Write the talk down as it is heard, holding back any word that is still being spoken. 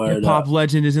Hip Word hop up.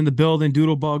 legend is in the building.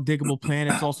 Doodlebug, Digable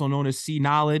Planets, also known as C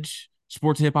Knowledge.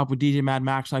 Sports hip hop with DJ Mad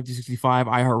Max, Live 365,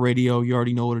 iHeartRadio. You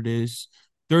already know what it is.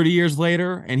 30 years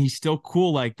later, and he's still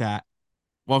cool like that.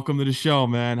 Welcome to the show,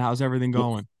 man. How's everything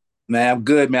going? Man, I'm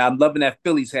good, man. I'm loving that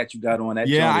Phillies hat you got on. That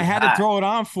Yeah, joint I is had to hot. throw it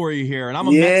on for you here, and I'm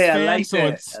a Mets Yeah, I fan, like so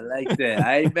that. I like that.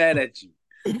 I ain't mad at you.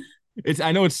 it's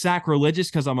I know it's sacrilegious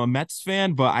because I'm a Mets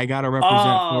fan, but I gotta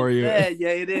represent Oh for you. man, yeah,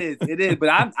 it is. It is. But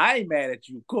I ain't mad at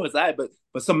you, of course.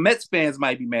 But some Mets fans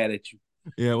might be mad at you.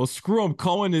 Yeah, well, screw him.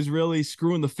 Cohen is really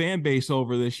screwing the fan base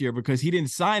over this year because he didn't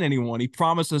sign anyone. He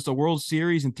promised us a World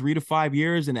Series in 3 to 5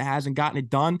 years, and it hasn't gotten it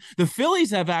done. The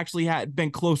Phillies have actually had been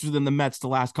closer than the Mets the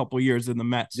last couple of years than the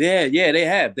Mets. Yeah, yeah, they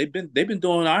have. They've been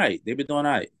doing all right. They've been doing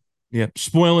all right. Yeah,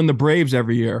 spoiling the Braves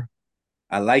every year.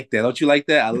 I like that. Don't you like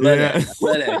that? I love that. Yeah.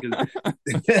 I love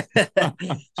that.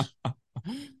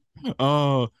 'Cause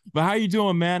Oh, but how you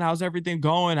doing, man? How's everything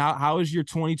going? How is your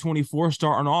 2024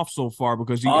 starting off so far?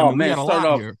 Because I oh mean, we man, got a started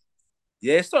lot off. here.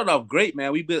 Yeah, it started off great,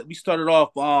 man. We started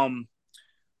off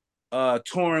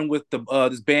touring with the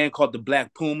this band called the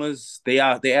Black Pumas. They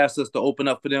asked us to open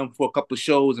up for them for a couple of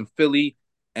shows in Philly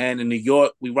and in New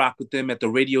York. We rocked with them at the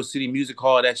Radio City Music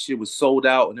Hall. That shit was sold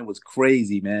out and it was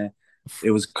crazy, man.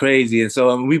 It was crazy. And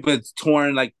so we've been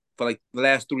touring like for like the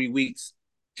last 3 weeks.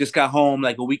 Just got home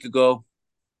like a week ago.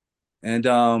 And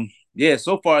yeah,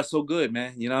 so far so good,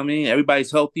 man. You know what I mean?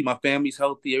 Everybody's healthy, my family's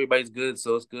healthy, everybody's good,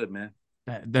 so it's good, man.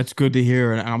 That's good to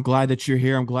hear. And I'm glad that you're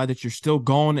here. I'm glad that you're still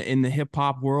going in the hip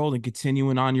hop world and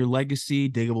continuing on your legacy,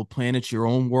 Digable Planets, your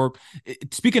own work.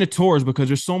 Speaking of tours, because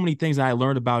there's so many things I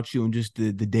learned about you in just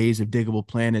the days of Digable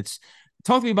Planets.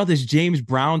 Talk to me about this James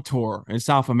Brown tour in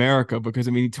South America, because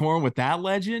I mean, touring with that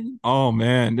legend. Oh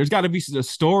man, there's got to be a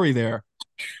story there.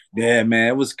 Yeah, man.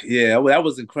 It was yeah, that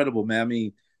was incredible, man. I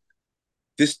mean,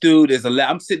 this dude is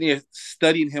I'm sitting here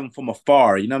studying him from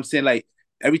afar. You know what I'm saying? Like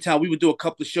every time we would do a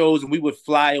couple of shows and we would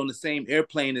fly on the same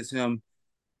airplane as him,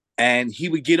 and he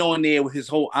would get on there with his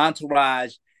whole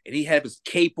entourage, and he had his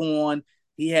cape on.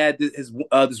 He had this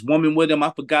woman with him.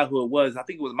 I forgot who it was. I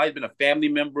think it might have been a family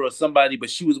member or somebody, but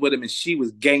she was with him and she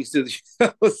was gangster.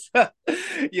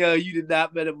 Yo, you did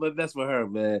not mess with her,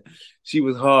 man. She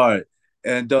was hard.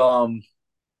 And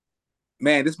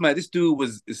man, this dude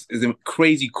is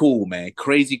crazy cool, man.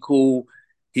 Crazy cool.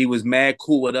 He was mad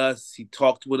cool with us. He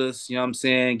talked with us, you know what I'm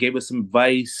saying? Gave us some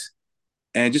advice.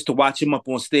 And just to watch him up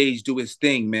on stage do his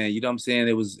thing, man, you know what I'm saying?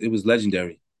 It was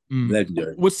legendary. Mm.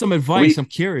 Legendary. What's some advice? We I'm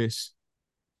curious.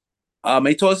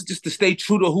 he told us just to stay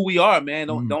true to who we are, man.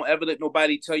 Don't Mm. don't ever let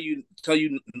nobody tell you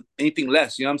anything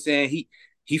less. You know what I'm saying?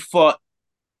 He fought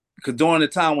because during the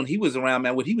time when he was around,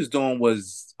 man, what he was doing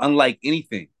was unlike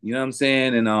anything. You know what I'm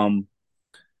saying? And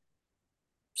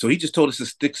so he just told us to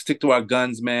stick to our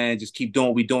guns, man. Just keep doing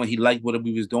what we doing. He liked what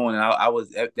we was doing, and I was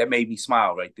that made me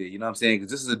smile right there. You know what I'm saying?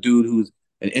 Because this is a dude who's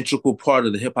an integral part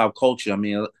of the hip hop culture. I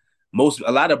mean,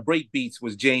 a lot of break beats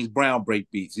was James Brown break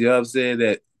beats. You know what I'm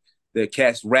saying? That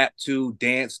cats rap to,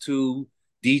 dance to,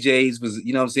 DJs was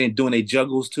you know what I'm saying doing their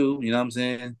juggles too. You know what I'm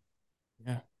saying?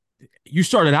 Yeah. You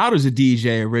started out as a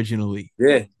DJ originally.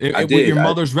 Yeah, I With your did.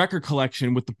 mother's record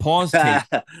collection with the pause tape.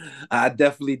 I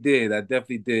definitely did. I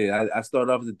definitely did. I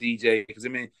started off as a DJ because I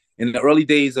mean, in the early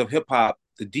days of hip hop,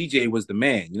 the DJ was the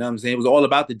man. You know what I'm saying? It was all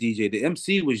about the DJ. The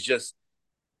MC was just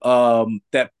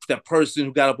that person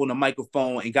who got up on the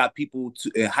microphone and got people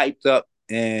hyped up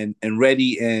and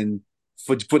ready and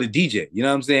for the DJ. You know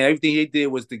what I'm saying? Everything they did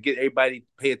was to get everybody to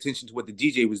pay attention to what the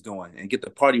DJ was doing and get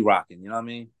the party rocking. You know what I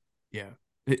mean? Yeah.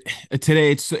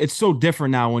 Today it's so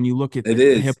different now when you look at It the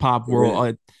is. hip hop It world.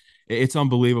 is. It's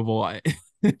unbelievable.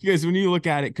 Because when you look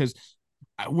at it, because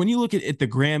when you look at the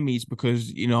Grammys,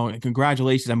 because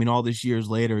congratulations. I mean, all this years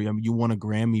later, I mean, you won a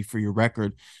Grammy for your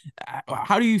record.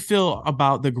 How do you feel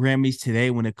about the Grammys today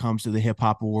when it comes to the hip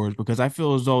hop awards? Because I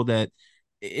feel as though that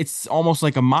it's almost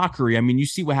like a mockery. I mean, you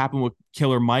see what happened with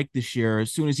Killer Mike this year.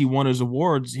 As soon as he won his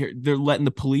awards, they're letting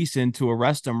the police in to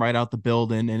arrest him right out the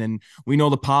building. And then we know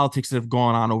the politics that have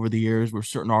gone on over the years where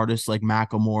certain artists like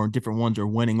Macklemore and different ones are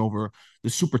winning over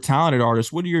the super talented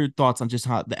artists. What are your thoughts on just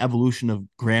how the evolution of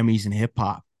Grammys and hip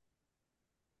hop?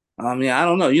 I mean, I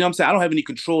don't know. You know what I'm saying? I don't have any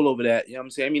control over that. You know what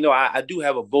I'm saying? I mean, no, I do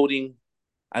have a voting.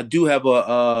 I do have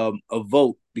a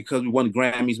vote because we won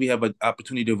Grammys. We have an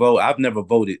opportunity to vote. I've never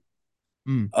voted,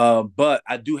 Mm, but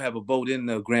I do have a vote in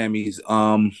the Grammys.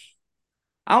 I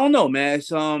don't know, man.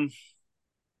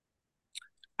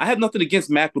 I have nothing against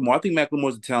Macklemore. I think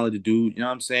Macklemore's a talented dude. You know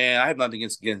what I'm saying? I have nothing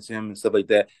against him and stuff like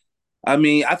that. I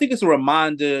mean, I think it's a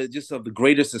reminder just of the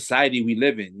greater society we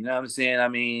live in. You know what I'm saying? I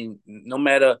mean, no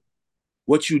matter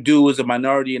what you do as a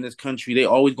minority in this country, they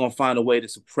always gonna find a way to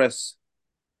suppress,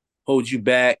 hold you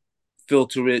back,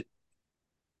 filter it,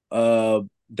 uh,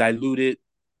 dilute it,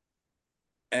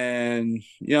 and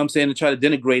you know what I'm saying, to try to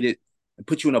denigrate it and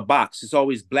put you in a box. It's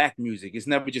always black music. It's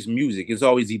never just music. It's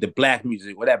always either black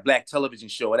music or that black television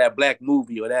show or that black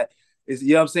movie or that is,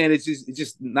 you know what I'm saying? It's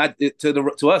just not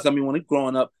to us. I mean, when we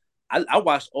growing up, I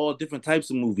watched all different types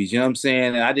of movies. You know what I'm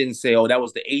saying? And I didn't say, oh, that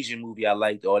was the Asian movie I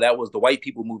liked, or that was the white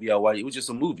people movie I liked. It was just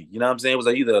a movie. You know what I'm saying? It was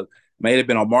like either might have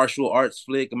been a martial arts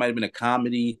flick, it might have been a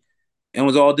comedy, and it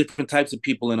was all different types of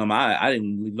people in them. I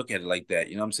didn't really look at it like that.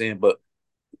 You know what I'm saying? But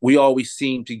we always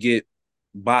seem to get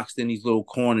boxed in these little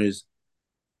corners,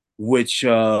 which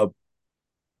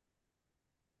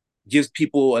gives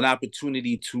people an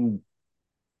opportunity to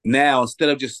now, instead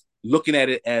of just looking at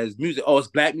it as music, oh, it's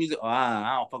black music. Oh,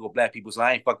 I don't fuck with black people, so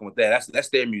I ain't fucking with that. That's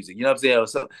their music. You know what I'm saying?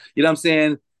 So, you know what I'm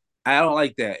saying? I don't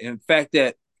like that. In fact,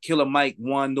 that Killer Mike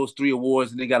won those 3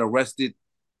 awards and they got arrested.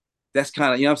 That's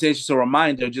kind of, you know what I'm saying? It's just a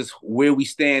reminder of just where we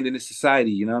stand in this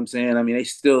society. You know what I'm saying? I mean, they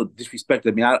still disrespect.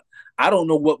 I mean, I don't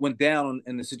know what went down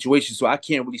in the situation, so I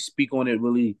can't really speak on it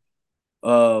really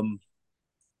um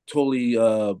totally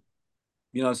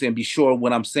you know what I'm saying, be sure of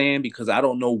what I'm saying, because I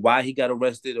don't know why he got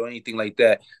arrested or anything like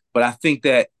that. But I think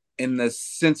that in the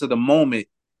sense of the moment,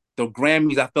 the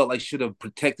Grammys I felt like should have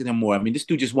protected him more. I mean, this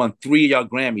dude just won 3 of y'all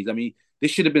Grammys. I mean,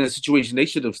 this should have been a situation they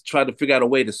should have tried to figure out a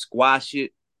way to squash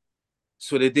it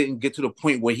so that it didn't get to the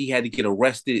point where he had to get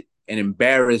arrested and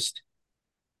embarrassed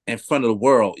in front of the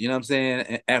world. You know what I'm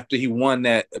saying? After he won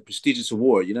that prestigious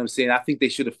award, you know what I'm saying? I think they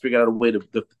should have figured out a way to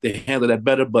handle that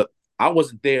better. But I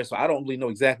wasn't there, so I don't really know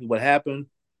exactly what happened,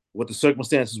 what the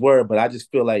circumstances were. But I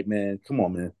just feel like, man, come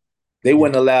on, man, they Yeah.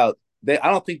 wouldn't allow. I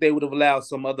don't think they would have allowed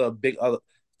some other big other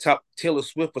top Taylor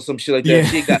Swift or some shit like that. If Yeah.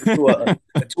 she had gotten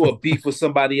into a beef with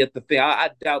somebody at the thing,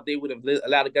 I doubt they would have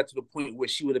allowed it got to the point where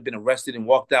she would have been arrested and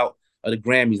walked out of the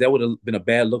Grammys. That would have been a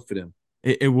bad look for them.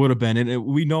 It would have been, and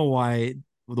we know why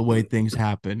the way things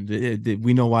happened.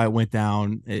 We know why it went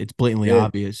down. It's blatantly Yeah,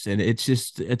 obvious, and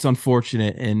it's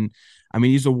unfortunate. And I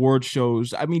mean, these award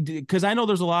shows. I mean, because I know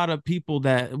there's a lot of people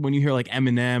that when you hear like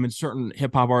Eminem and certain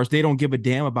hip hop artists, they don't give a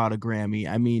damn about a Grammy.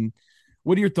 I mean,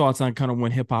 what are your thoughts on kind of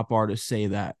when hip hop artists say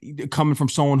that, coming from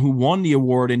someone who won the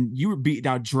award and you were beating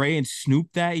out Dre and Snoop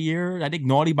that year? I think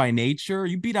Naughty by Nature,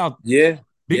 you beat out yeah,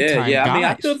 big yeah, time yeah. I mean,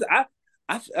 I feel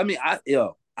guys. I mean,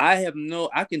 I have no.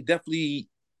 I can definitely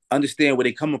understand where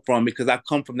they're coming from because I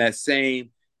come from that same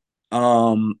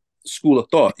school of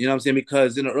thought. You know what I'm saying?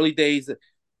 Because in the early days,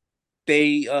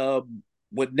 they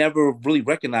would never really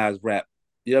recognize rap.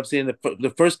 You know what I'm saying?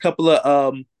 The first couple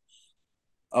of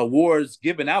awards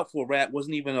given out for rap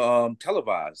wasn't even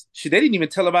televised. Shit, they didn't even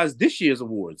televise this year's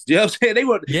awards. You know what I'm saying?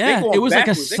 They Yeah, it going was like a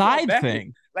backwards. They going side backwards.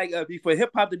 thing. Like for hip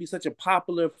hop to be such a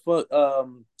popular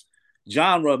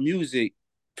genre of music,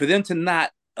 for them to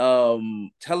not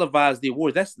televise the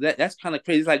awards, that's kind of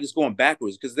crazy. It's like it's going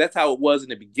backwards because that's how it was in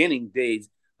the beginning days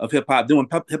of hip hop. Then when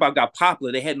hip hop got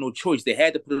popular, they had no choice. They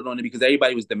had to put it on it because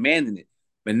everybody was demanding it.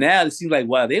 But now it seems like,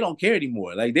 wow, they don't care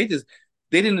anymore. Like they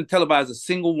didn't televise a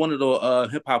single one of the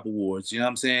hip hop awards. You know what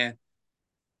I'm saying?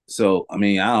 So I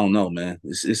mean, I don't know, man.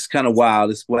 It's kind of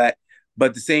wild. It's whack. But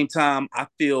at the same time, I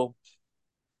feel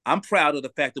I'm proud of the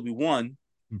fact that we won.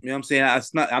 You know what I'm saying?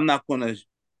 It's not. I'm not gonna.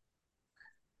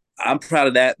 I'm proud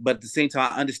of that, but at the same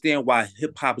time, I understand why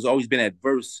hip hop has always been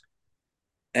adverse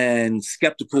and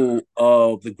skeptical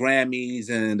of the Grammys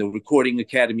and the Recording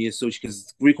Academy Association,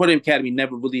 because the Recording Academy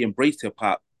never really embraced hip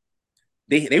hop.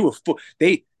 They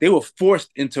were forced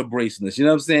into embracing this. You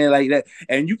know what I'm saying? Like that,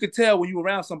 and you could tell when you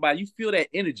around somebody, you feel that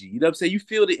energy. You know what I'm saying? You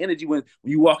feel the energy when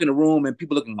you walk in the room and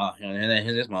people looking, oh,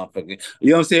 this motherfucker.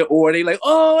 You know what I'm saying? Or they like,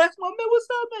 oh, that's my man. What's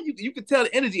up, man? You could tell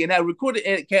the energy. And that Recording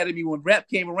Academy, when rap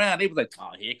came around, they was like,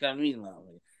 oh, here comes me.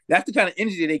 That's the kind of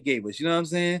energy they gave us. You know what I'm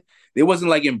saying? They wasn't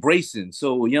like embracing.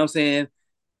 So you know what I'm saying?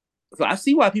 So I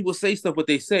see why people say stuff what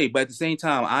they say, but at the same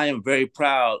time, I am very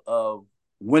proud of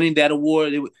winning that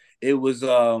award. It was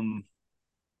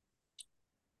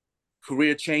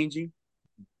career changing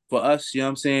for us. You know what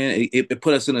I'm saying? It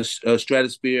put us in a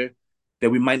stratosphere that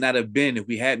we might not have been if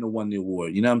we hadn't won the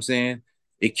award. You know what I'm saying?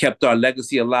 It kept our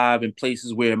legacy alive in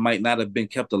places where it might not have been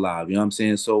kept alive. You know what I'm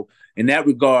saying? So in that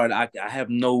regard, I have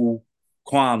no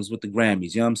qualms with the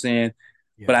Grammys. You know what I'm saying?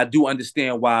 But Yeah. I do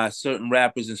understand why certain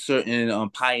rappers and certain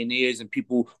pioneers and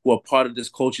people who are part of this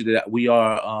culture that we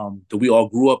all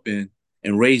grew up in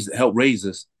and helped raise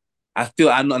us. I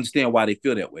understand why they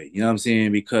feel that way. You know what I'm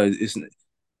saying? Because it's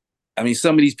I mean,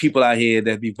 some of these people out here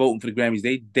that be voting for the Grammys,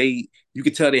 they you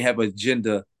can tell they have an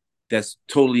agenda that's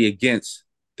totally against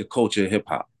the culture of hip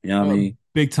hop. You know what I Well, mean?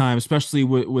 Big time, especially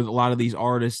with a lot of these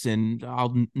artists. And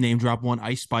I'll name drop one,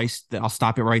 Ice Spice. That I'll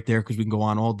stop it right there because we can go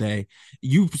on all day.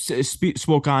 You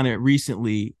spoke on it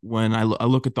recently when I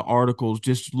look at the articles,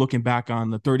 just looking back on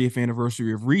the 30th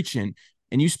anniversary of Reaching,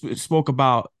 and you spoke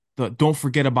about the don't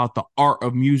forget about the art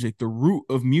of music, the root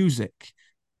of music.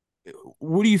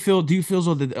 What do you feel? Do you feel as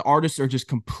though the artists are just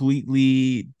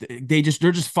completely they're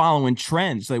just following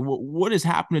trends? Like what is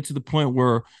happening to the point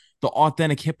where the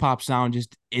authentic hip hop sound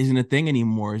just isn't a thing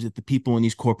anymore? Is it the people in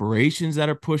these corporations that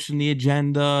are pushing the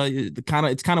agenda? The kind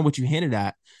of it's kind of what you hinted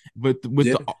at, but with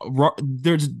Yeah.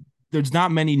 there's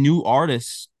not many new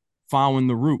artists following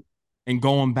the root and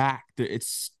going back.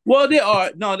 Well, there are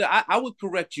It's no. I would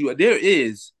correct you. There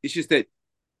is. It's just that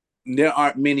there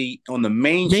aren't many on the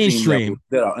mainstream level. mainstream.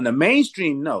 There are in the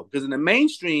mainstream, no, because in the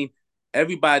mainstream,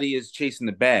 everybody is chasing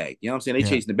the bag. You know what I'm saying? They Yeah,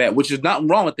 chasing the bag, which is nothing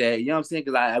wrong with that. You know what I'm saying?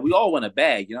 Because we all want a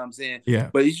bag. You know what I'm saying?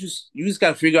 yeah. But it's just you just got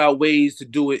to figure out ways to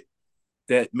do it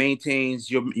that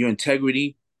maintains your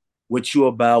integrity, what you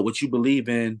about, what you believe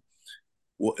in,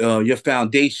 your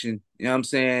foundation. You know what I'm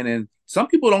saying? And some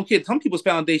people don't care. Some people's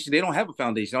foundation, they don't have a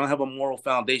foundation. They don't have a moral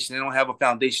foundation. They don't have a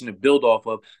foundation to build off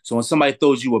of. So when somebody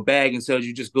throws you a bag and tells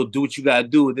you just go do what you gotta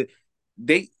do,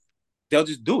 they they'll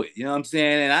just do it. You know what I'm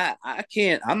saying? And I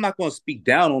can't. I'm not going to speak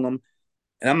down on them,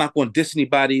 and I'm not going to diss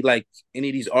anybody like any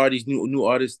of these artists, new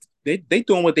artists. They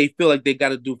doing what they feel like they got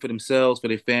to do for themselves, for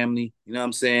their family. You know what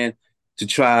I'm saying? To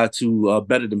try to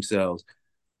better themselves.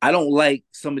 I don't like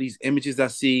some of these images I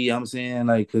see. You know what I'm saying,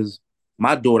 like, because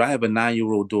my daughter, I have a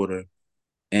 9-year-old daughter,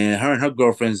 and her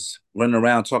girlfriends running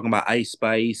around talking about Ice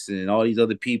Spice and all these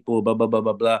other people, blah blah blah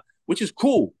blah blah, which is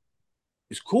cool.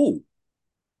 It's cool,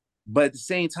 but at the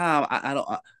same time,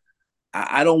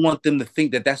 I don't want them to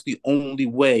think that that's the only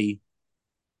way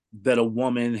that a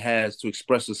woman has to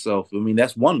express herself. I mean,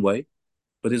 that's one way.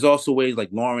 But there's also ways like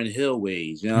Lauren Hill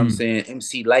ways, you know what I'm Mm. saying?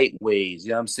 MC Light ways,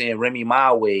 you know what I'm saying? Remy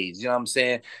Ma ways, you know what I'm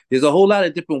saying? There's a whole lot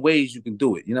of different ways you can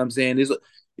do it, you know what I'm saying? You know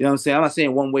what I'm saying? I'm not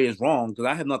saying one way is wrong because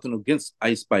I have nothing against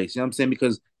Ice Spice, you know what I'm saying?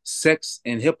 Because sex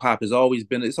and hip hop it's always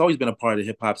been a part of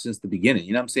hip hop since the beginning,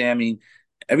 you know what I'm saying? I mean,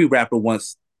 every rapper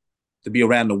wants to be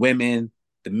around the women,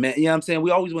 the men. You know what I'm saying?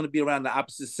 We always want to be around the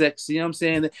opposite sex. You know what I'm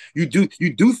saying? You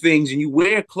do things and you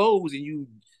wear clothes and you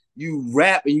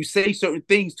rap and you say certain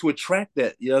things to attract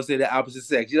that. You know what I'm saying? The opposite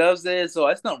sex. You know what I'm saying? So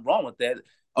that's nothing wrong with that.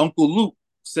 Uncle Luke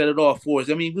set it off for us.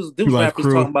 I mean, there True was Life rappers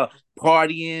talking Crew. about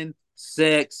partying,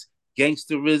 sex,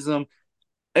 gangsterism,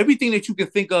 everything that you can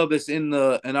think of that's in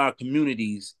our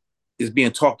communities is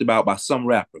being talked about by some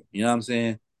rapper. You know what I'm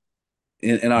saying?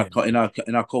 In our Yeah.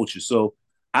 in our culture. So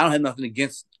I don't have nothing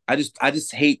against. I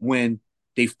just hate when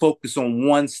they focus on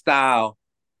one style,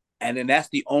 and then that's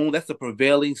the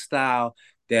prevailing style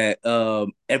that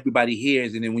everybody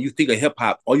hears. And then when you think of hip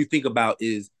hop, all you think about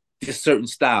is this certain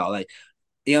style, like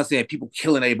you know what I'm saying. People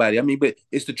killing everybody. I mean, but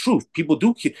it's the truth.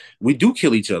 We do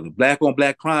kill each other. Black on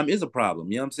black crime is a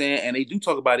problem. You know what I'm saying? And they do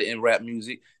talk about it in rap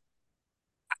music.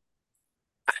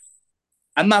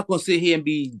 I'm not gonna sit here and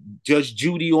be Judge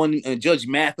Judy on and Judge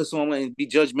Mathis on and be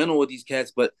judgmental of these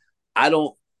cats, but I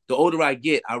don't. The older I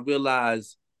get, I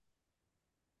realize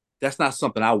that's not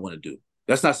something I want to do.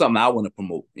 That's not something I want to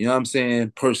promote. You know what I'm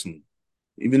saying? Personally,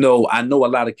 even though I know a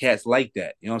lot of cats like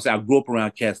that. You know what I'm saying? I grew up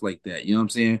around cats like that. You know what I'm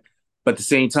saying? But at the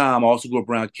same time, I also grew up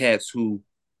around cats who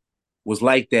was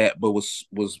like that, but was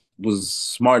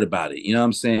smart about it. You know what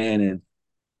I'm saying? And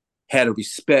had a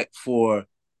respect for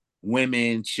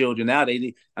women, children. Now I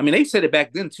mean, they said it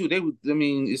back then too. I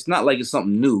mean, it's not like it's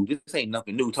something new. This ain't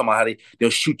nothing new. Talking about how they'll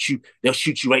shoot you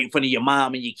right in front of your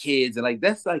mom and your kids, and like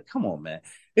that's like, come on, man.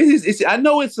 I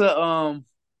know it's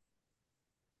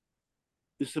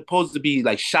supposed to be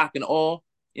like shock and awe.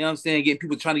 You know what I'm saying?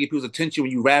 Trying to get people's attention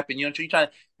when you rapping. You know, you trying.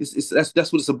 That's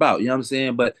what it's about. You know what I'm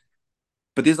saying? But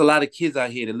there's a lot of kids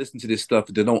out here that listen to this stuff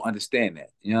that don't understand that.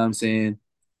 You know what I'm saying?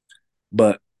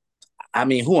 But I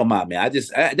mean, who am I, man?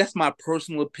 That's my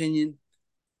personal opinion.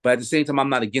 But at the same time, I'm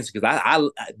not against it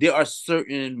because there are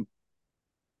certain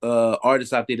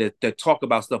artists out there that talk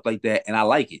about stuff like that, and I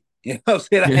like it. You know what I'm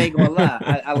saying? I Yeah. ain't gonna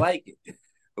lie, I like it,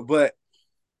 but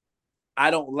I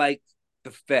don't like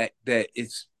the fact that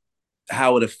it's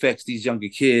how it affects these younger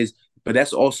kids. But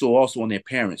that's also on their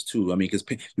parents too. I mean, because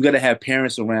you got to have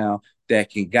parents around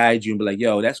that can guide you and be like,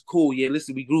 "Yo, that's cool. Yeah,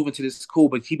 listen, we groove into this. It's cool,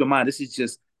 but keep in mind, this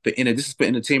is for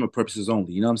entertainment purposes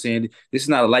only. You know what I'm saying? This is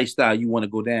not a lifestyle you want to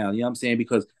go down. You know what I'm saying?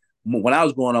 Because when I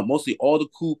was growing up, mostly all the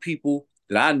cool people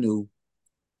that I knew,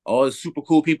 all the super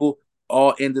cool people,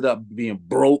 all ended up being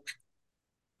broke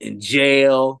in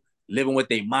jail, living with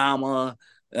their mama,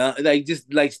 like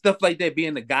just like stuff like that,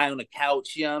 being the guy on the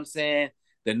couch. You know what I'm saying?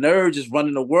 the nerd just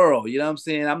running the world. You know what I'm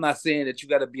saying? I'm not saying that you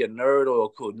got to be a nerd or a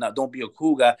cool. No, don't be a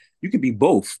cool guy. You can be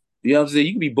both. You know what I'm saying?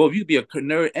 You can be both. You can be a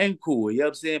nerd and cool. You know what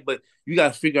I'm saying? But you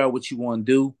got to figure out what you want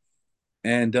to do,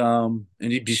 and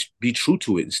you be true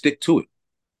to it and stick to it.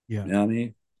 Yeah. You know what I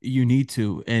mean? You need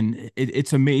to. And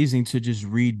it's amazing to just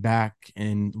read back.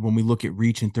 And when we look at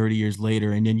Reach and 30 years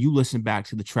later, and then you listen back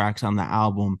to the tracks on the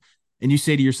album and you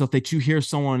say to yourself that you hear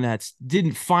someone that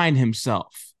didn't find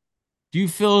himself. Do you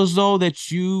feel as though that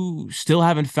you still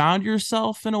haven't found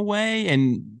yourself in a way?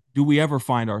 And do we ever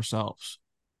find ourselves?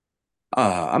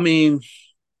 I mean,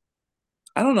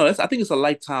 I don't know. I think it's a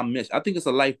lifetime mission. I think it's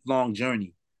a lifelong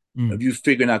journey of Mm. you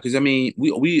figuring out. Because I mean,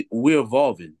 we're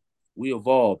evolving. We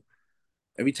evolve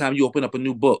every time you open up a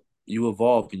new book. You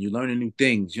evolve and you learning new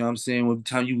things. You know what I'm saying? Every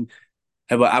time you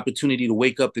have an opportunity to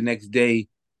wake up the next day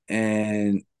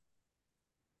and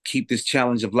keep this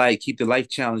challenge of life, keep the life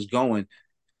challenge going.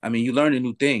 I mean, you learning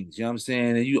new things. You know what I'm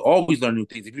saying? And you always learn new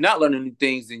things. If you're not learning new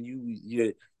things, then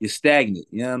you're stagnant.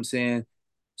 You know what I'm saying?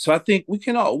 So I think we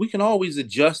can always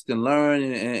adjust and learn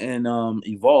and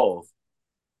evolve,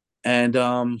 and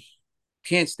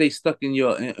can't stay stuck in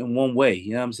one way.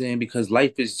 You know what I'm saying? Because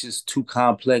life is just too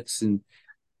complex, and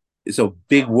it's a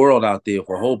big world out there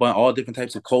for a whole bunch, all different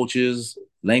types of cultures,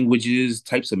 languages,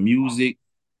 types of music,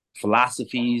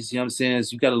 philosophies. You know what I'm saying?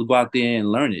 So you got to go out there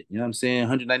and learn it. You know what I'm saying?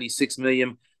 196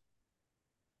 million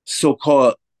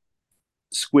so-called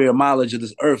square mileage of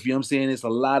this earth. You know what I'm saying? It's a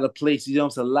lot of places. You know,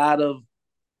 it's a lot of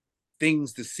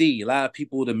things to see, a lot of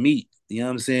people to meet. You know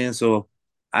what I'm saying? So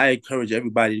I encourage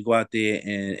everybody to go out there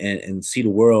and see the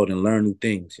world and learn new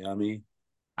things. You know what I mean?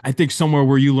 I think somewhere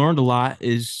where you learned a lot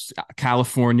is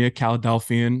California,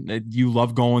 Philadelphian. You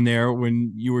loved going there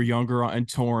when you were younger and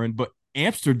touring, but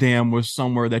Amsterdam was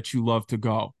somewhere that you loved to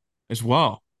go as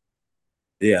well.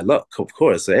 Yeah, look, of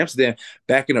course. So Amsterdam,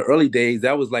 back in the early days,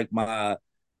 that was like my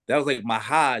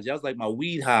Hajj. That was like my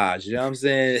weed Hajj. You know what I'm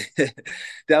saying?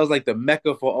 That was like the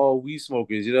Mecca for all weed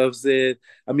smokers. You know what I'm saying?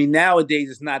 I mean,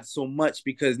 nowadays it's not so much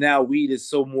because now weed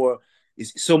is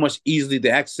it's so much easily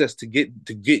the access to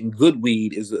getting good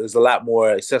weed is a lot more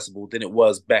accessible than it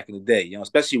was back in the day. You know,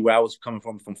 especially where I was coming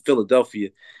from Philadelphia.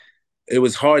 It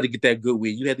was hard to get that good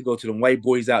weed. You had to go to the white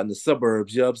boys out in the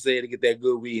suburbs, you know what I'm saying, to get that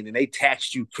good weed. And they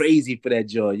taxed you crazy for that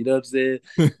joy. You know what I'm saying?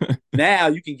 Now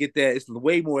you can get that. It's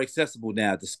way more accessible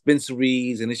now.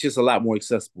 Dispensaries, and it's just a lot more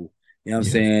accessible. You know what I'm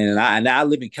Yeah. saying? And I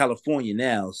live in California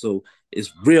now, so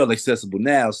it's real accessible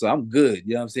now. So I'm good.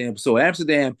 You know what I'm saying? So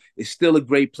Amsterdam is still a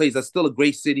great place. It's still a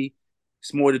great city.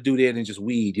 It's more to do there than just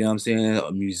weed. You know what I'm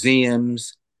saying?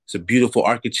 Museums. It's a beautiful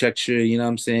architecture. You know what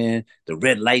I'm saying? The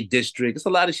red light district. It's a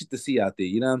lot of shit to see out there.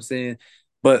 You know what I'm saying?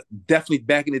 But definitely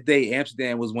back in the day,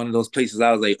 Amsterdam was one of those places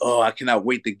I was like, oh, I cannot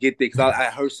wait to get there because I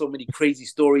heard so many crazy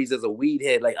stories as a weed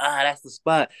head. Like, that's the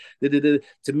spot. Da-da-da.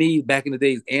 To me, back in the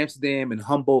days, Amsterdam and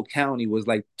Humboldt County was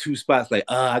like two spots. Like,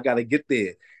 I gotta get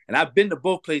there. And I've been to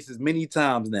both places many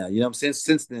times now. You know what I'm saying?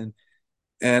 Since then,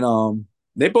 and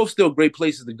they both still great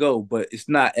places to go. But it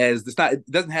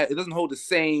doesn't hold the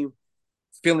same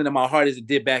feeling in my heart as it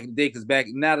did back in the day. Because back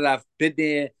now that I've been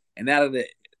there and now that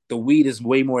the weed is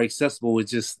way more accessible,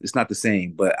 it's not the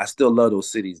same. But I still love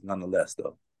those cities nonetheless,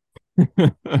 though.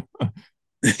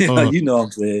 uh, You know what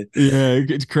I'm saying? yeah,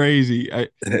 it's crazy.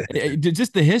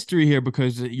 Just the history here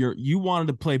because you wanted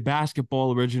to play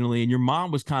basketball originally, and your mom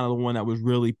was kind of the one that was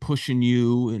really pushing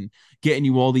you and getting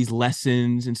you all these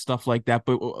lessons and stuff like that.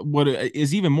 But what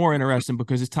is even more interesting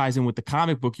because it ties in with the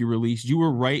comic book you released, you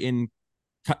were writing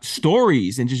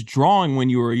stories and just drawing when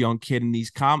you were a young kid in these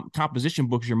composition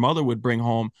books your mother would bring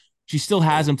home. She still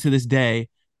has them to this day.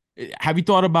 Have you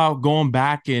thought about going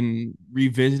back and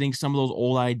revisiting some of those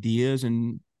old ideas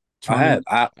and I have.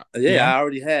 turning? Yeah, Yeah. I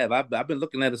already have. I've been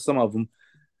looking at some of them.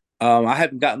 I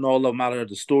haven't gotten all of them out of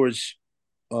the storage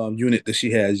unit that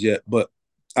she has yet, but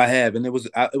I have, and I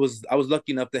was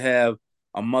lucky enough to have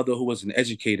a mother who was an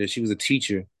educator. She was a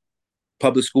teacher,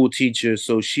 public school teacher,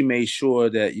 so she made sure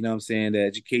that you know what I'm saying that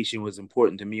education was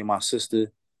important to me and my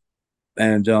sister,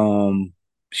 and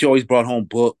she always brought home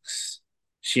books.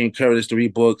 She encouraged us to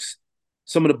read books.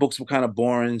 Some of the books were kind of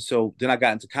boring, so then I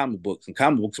got into comic books, and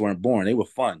comic books weren't boring; they were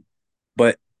fun,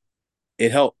 but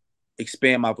it helped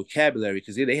expand my vocabulary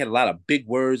because they had a lot of big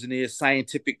words in there,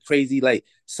 scientific, crazy, like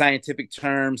scientific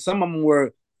terms. Some of them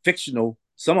were fictional,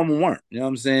 some of them weren't. You know what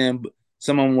I'm saying? But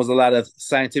some of them was a lot of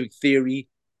scientific theory,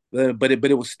 but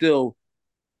it was still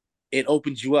it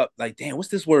opens you up. Like, damn, what's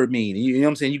this word mean? You know what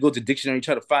I'm saying? You go to dictionary, you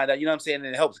try to find out. You know what I'm saying?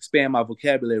 And it helps expand my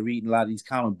vocabulary reading a lot of these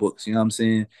comic books. You know what I'm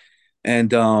saying?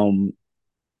 And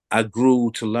I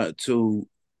grew to learn to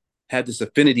had this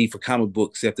affinity for comic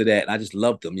books after that. And I just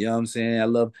loved them. You know what I'm saying? I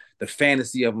love the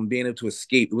fantasy of them being able to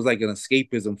escape. It was like an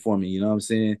escapism for me. You know what I'm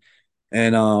saying?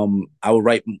 And I would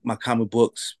write my comic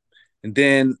books. And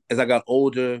then as I got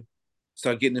older,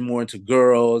 started getting more into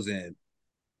girls and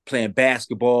playing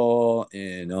basketball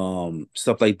and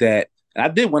stuff like that. And I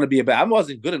did want to be I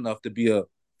wasn't good enough to be a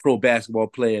pro basketball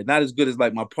player. Not as good as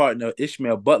like my partner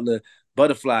Ishmael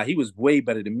Butterfly. He was way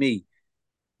better than me.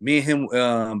 Me and him,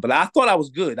 but I thought I was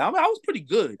good. I was pretty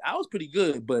good. I was pretty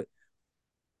good, but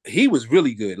he was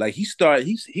really good. Like he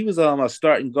was a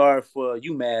starting guard for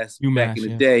UMass back in UMass, the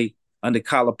yeah. day under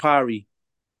Calipari,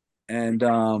 and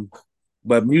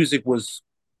but music was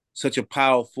such a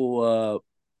powerful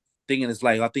thing in his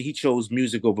life. I think he chose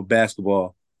music over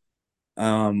basketball,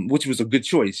 which was a good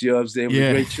choice. You know what I'm saying? It was a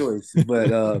Yeah. great choice.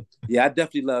 But yeah, I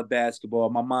definitely love basketball.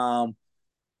 My mom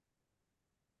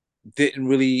didn't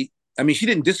really, I mean, she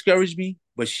didn't discourage me,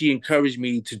 but she encouraged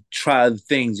me to try the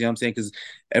things, you know what I'm saying? Because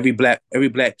every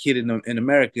black kid in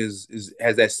America is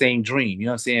has that same dream. You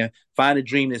know what I'm saying? Find a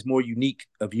dream that's more unique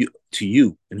of you to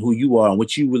you and who you are and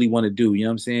what you really want to do. You know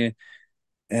what I'm saying?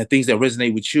 And things that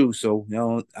resonate with you. So,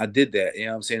 I did that. You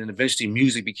know what I'm saying? And eventually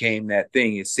music became that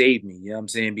thing. It saved me. You know what I'm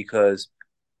saying? Because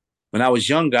when I was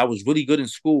younger, I was really good in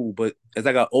school, but as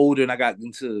I got older and I got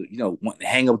into, wanting to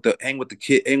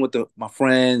hang with my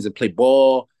friends and play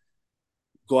ball,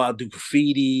 go out do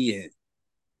graffiti and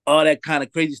all that kind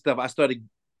of crazy stuff, I started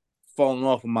falling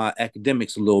off of my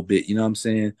academics a little bit. You know what I'm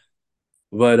saying?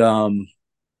 But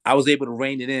I was able to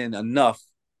rein it in enough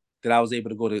that I was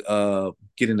able to go to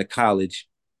get into college.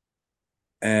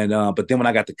 And but then when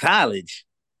I got to college,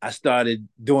 I started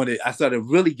doing it. I started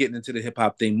really getting into the hip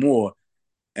hop thing more,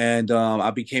 and I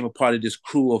became a part of this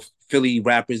crew of Philly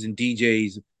rappers and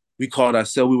DJs. We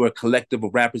were a collective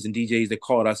of rappers and DJs that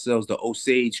called ourselves the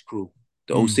Osage crew,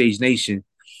 the Mm. Osage Nation.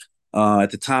 At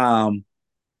the time,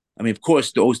 I mean, of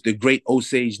course, the great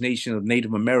Osage Nation of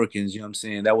Native Americans. You know what I'm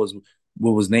saying? That was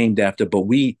what was named after. But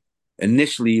we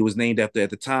initially it was named after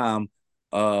at the time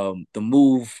the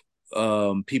Move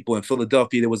people in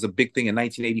Philadelphia. There was a big thing in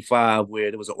 1985 where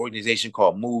there was an organization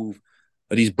called Move,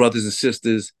 of these brothers and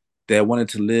sisters that wanted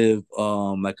to live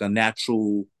like a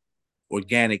natural,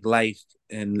 organic life,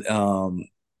 and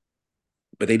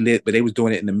but they was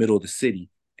doing it in the middle of the city,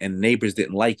 and the neighbors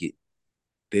didn't like it.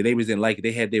 The neighbors didn't like it.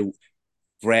 They had their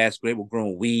grass. They were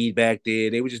growing weed back there.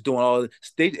 They were just doing all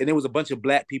state, and there was a bunch of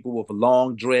black people with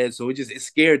long dreads. So it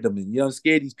scared them, and it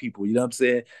scared these people. You know what I'm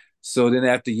saying? So then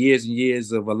after years and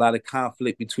years of a lot of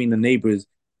conflict between the neighbors,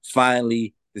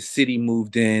 finally the city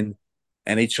moved in,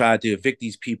 and they tried to evict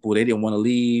these people. They didn't want to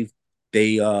leave.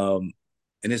 They and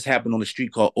this happened on a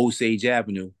street called Osage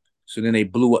Avenue. So then they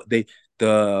blew up.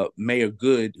 The mayor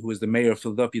Good, who was the mayor of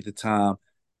Philadelphia at the time,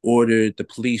 ordered the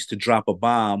police to drop a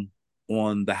bomb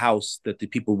on the house that the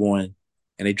people were in,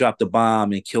 and they dropped the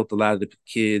bomb and killed a lot of the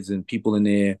kids and people in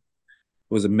there. It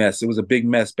was a mess. It was a big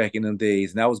mess back in them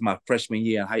days, and that was my freshman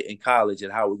year in college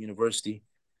at Howard University.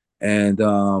 And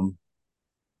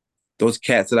those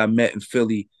cats that I met in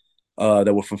Philly,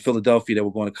 that were from Philadelphia, that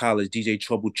were going to college, DJ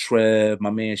Trouble Trev, my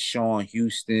man Sean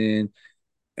Houston,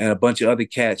 and a bunch of other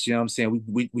cats. You know what I'm saying?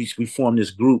 We formed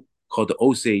this group called the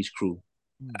Osage Crew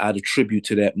Mm. out of tribute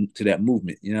to that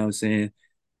movement. You know what I'm saying?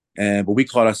 And but we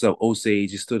called ourselves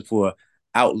Osage. It stood for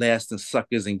outlasting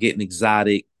suckers and getting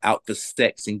exotic, out for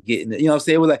sex and getting it. You know what I'm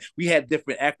saying? It was like we had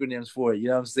different acronyms for it, you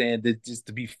know what I'm saying? Just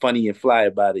to be funny and fly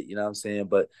about it, you know what I'm saying?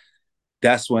 But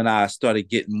that's when I started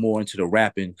getting more into the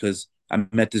rapping because I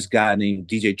met this guy named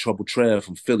DJ Trouble Trev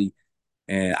from Philly.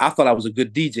 And I thought I was a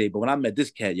good DJ, but when I met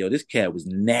this cat, this cat was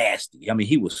nasty. I mean,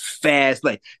 he was fast,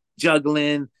 like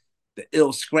juggling, the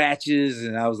ill scratches.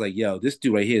 And I was like, yo, this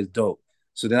dude right here is dope.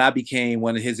 So then I became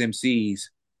one of his MCs,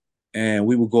 and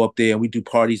we would go up there and we do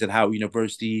parties at Howard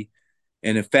University.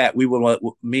 And in fact,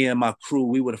 me and my crew,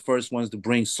 we were the first ones to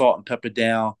bring salt and pepper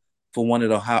down for one of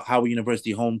the Howard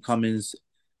University homecomings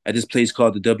at this place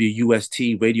called the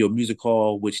WUST Radio Music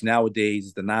Hall, which nowadays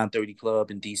is the 930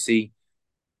 Club in DC.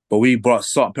 But we brought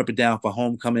salt and pepper down for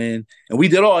homecoming, and we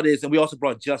did all this, and we also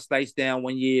brought Just Ice down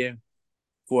one year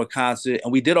for a concert,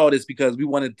 and we did all this because we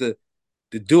wanted to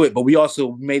do it, but we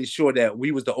also made sure that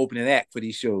we was the opening act for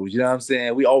these shows. You know what I'm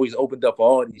saying? We always opened up for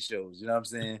all these shows. You know what I'm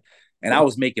saying? And I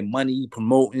was making money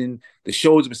promoting the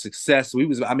shows were success.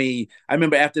 I mean, I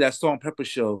remember after that Salt and Pepper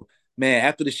show, man.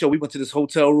 After the show, we went to this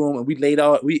hotel room and we laid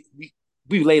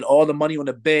all the money on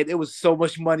the bed. It was so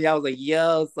much money. I was like,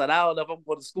 yo, son, I don't know if I'm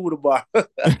going to school tomorrow.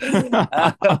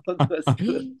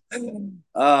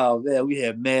 Oh man, we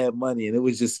had mad money, and it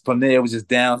was just from there. It was just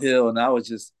downhill, and I was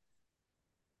just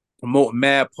promoting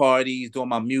mad parties, doing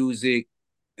my music.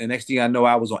 And next thing I know,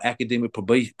 I was on academic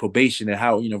probation at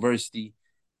Howard University.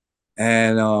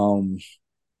 And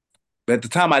but at the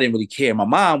time, I didn't really care. My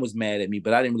mom was mad at me,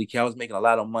 but I didn't really care. I was making a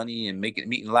lot of money and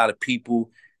meeting a lot of people.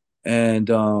 And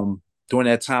during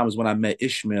that time was when I met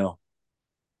Ishmael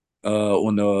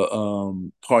on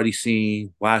the party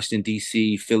scene, Washington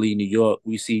D.C., Philly, New York.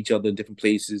 We see each other in different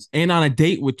places. And on a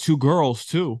date with two girls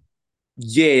too.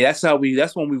 Yeah,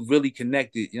 that's when we really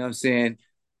connected. You know what I'm saying?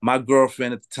 My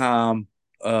girlfriend at the time,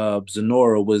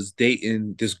 Zenora, was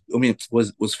dating this. I mean,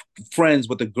 was friends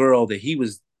with the girl that he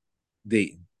was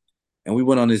dating, and we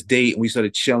went on this date and we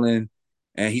started chilling.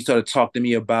 And he started talking to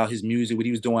me about his music, what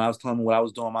he was doing. I was telling him what I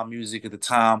was doing, my music at the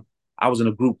time. I was in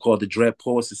a group called the Dread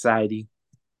Poet Society.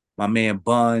 My man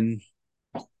Bun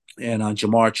and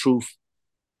Jamar Truth.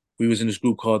 We was in this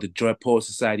group called the Dread Poet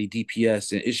Society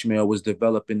 (DPS), and Ishmael was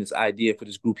developing this idea for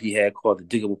this group he had called the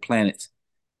Digable Planets.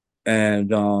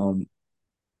 And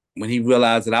when he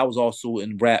realized that I was also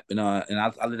in rap, and I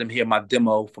let him hear my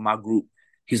demo for my group,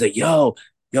 he's like, yo,"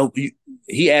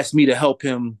 he asked me to help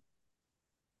him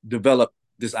develop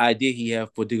this idea he had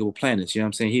for Digable Planets. You know what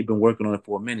I'm saying? He'd been working on it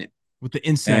for a minute, With the and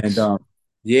insects.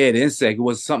 yeah, the insect, it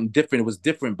was something different. It was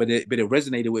different, but it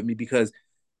resonated with me because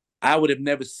I would have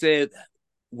never said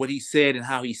what he said and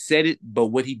how he said it, but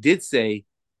what he did say,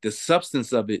 the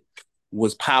substance of it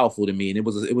was powerful to me, and it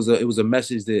was a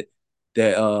message that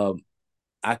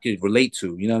I could relate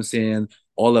to. You know what I'm saying?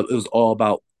 It was all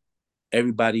about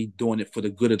everybody doing it for the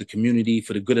good of the community,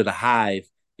 for the good of the hive.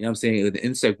 You know what I'm saying? In the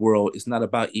insect world, it's not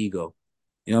about ego.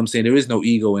 You know what I'm saying? There is no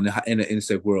ego in the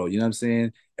insect world. You know what I'm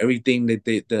saying? Everything that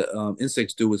the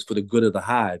insects do is for the good of the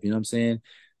hive. You know what I'm saying?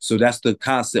 So that's the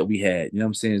concept we had. You know what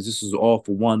I'm saying? This is all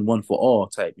for one for all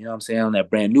type. You know what I'm saying? On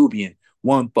that brand Nubian,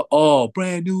 one for all,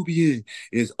 brand Nubian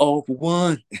is all for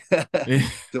one.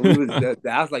 So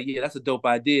I was like, yeah, that's a dope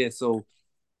idea. So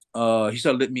he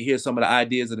started letting me hear some of the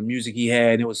ideas of the music he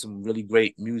had. And it was some really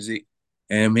great music.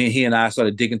 And he and I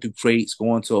started digging through crates,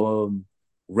 going to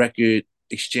record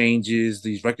exchanges,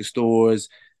 these record stores,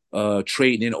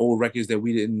 trading in old records that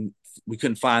we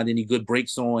couldn't find any good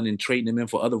breaks on, and trading them in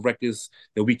for other records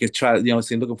that we could try,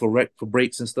 saying looking for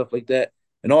breaks and stuff like that.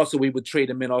 And also we would trade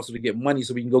them in also to get money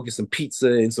so we can go get some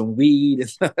pizza and some weed and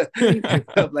stuff, and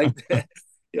stuff like that.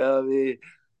 You know what I mean?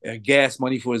 Gas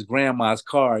money for his grandma's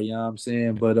car, you know what I'm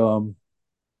saying? But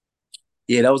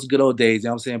yeah, that was good old days, you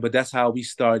know what I'm saying? But that's how we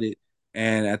started.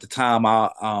 And at the time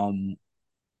I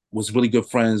was really good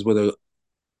friends with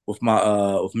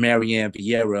Marianne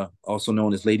Vieira, also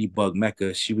known as Ladybug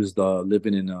Mecca. She was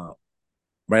living in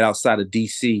right outside of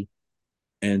DC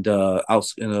and out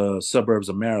in the suburbs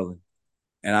of Maryland.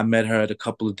 And I met her at a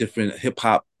couple of different hip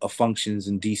hop functions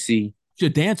in DC. She's a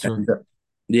dancer. And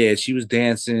yeah, she was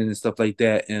dancing and stuff like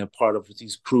that, and a part of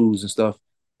these crews and stuff.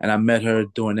 And I met her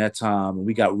during that time, and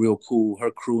we got real cool.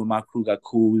 Her crew and my crew got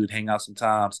cool. We would hang out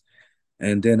sometimes,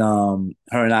 and then her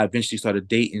and I eventually started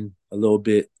dating a little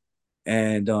bit,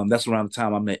 and that's around the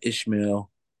time I met Ishmael,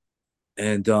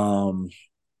 and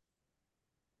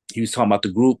he was talking about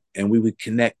the group, and we would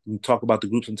connect and talk about the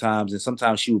group sometimes, and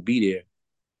sometimes she would be there,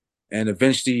 and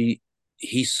eventually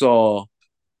he saw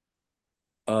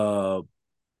uh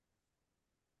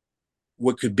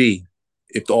what could be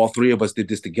if all three of us did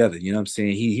this together. You know what I'm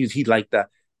saying? He liked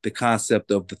the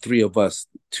concept of the three of us,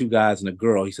 two guys and a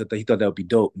girl. He said that he thought that would be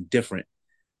dope and different.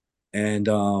 And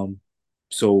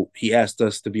so he asked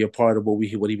us to be a part of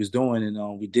what he was doing,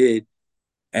 and we did.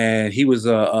 And he was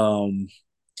an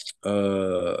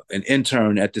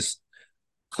intern at this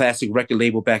classic record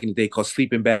label back in the day called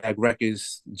Sleeping Bag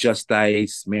Records, Just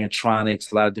Ice,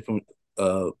 Mantronics, a lot of different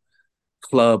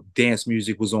club dance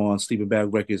music was on Sleeping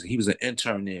Bag Records. He was an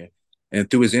intern there, and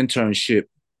through his internship,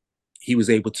 he was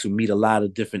able to meet a lot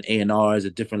of different A&Rs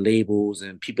at different labels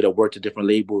and people that worked at different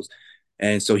labels,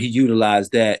 and so he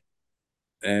utilized that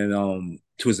and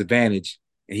to his advantage.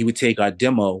 And he would take our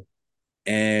demo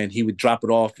and he would drop it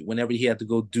off whenever he had to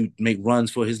go do make runs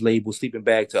for his label, Sleeping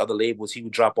Bag, to other labels. He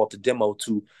would drop off the demo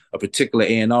to a particular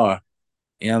A&R.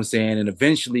 You know what I'm saying? And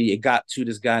eventually, it got to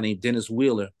this guy named Dennis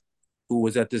Wheeler, who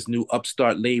was at this new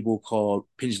upstart label called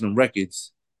Pendulum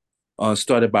Records,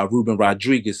 started by Ruben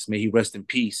Rodriguez. May he rest in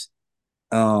peace.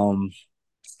 Um,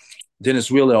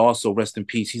 Dennis Wheeler also rest in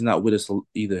peace. He's not with us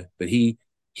either, but he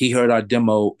heard our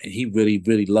demo and he really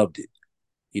really loved it.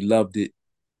 He loved it.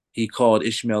 He called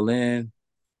Ishmael in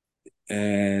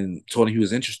and told him he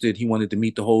was interested. He wanted to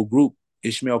meet the whole group.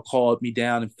 Ishmael called me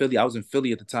down in Philly. I was in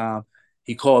Philly at the time.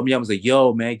 He called me. I was like,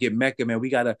 "Yo, man, get Mecca, man.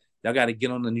 Y'all gotta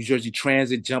get on the New Jersey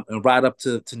Transit, jump and ride up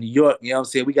to New York. You know what I'm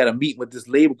saying? We got to meet with this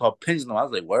label called Pendulum." I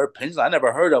was like, "Word, Pendulum? I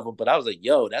never heard of them, but I was like,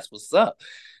 yo, that's what's up."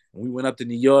 We went up to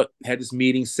New York, had this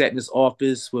meeting, sat in this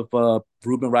office with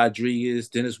Ruben Rodriguez,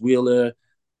 Dennis Wheeler,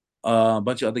 a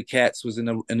bunch of other cats was in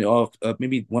the office.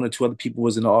 Maybe one or two other people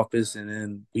was in the office, and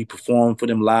then we performed for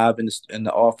them live in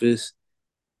the office.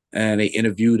 And they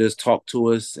interviewed us, talked to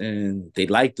us, and they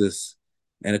liked us.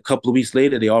 And a couple of weeks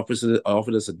later, they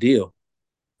offered us a deal,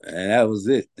 and that was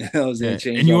it. That was it. It Yeah.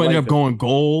 changed And our you ended life. up going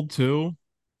gold too.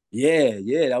 Yeah,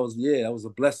 that was a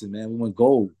blessing, man. We went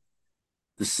gold.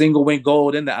 The single went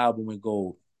gold, and the album went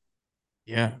gold.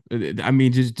 Yeah, I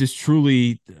mean, just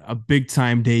truly a big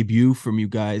time debut from you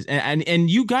guys, and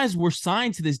you guys were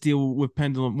signed to this deal with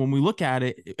Pendulum. When we look at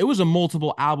it, it was a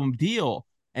multiple album deal,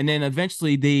 and then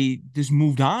eventually they just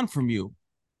moved on from you,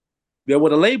 Yeah, well,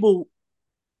 the label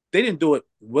they didn't do it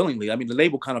willingly. I mean, the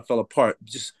label kind of fell apart.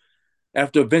 Just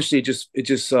after eventually, it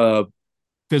just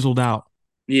fizzled out.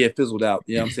 yeah, it fizzled out.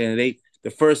 You know what I'm saying? The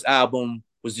first album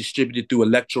was distributed through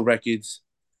Electro Records,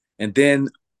 and then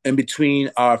in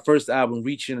between our first album,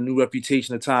 Reaching a New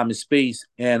Reputation of Time and Space,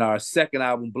 and our second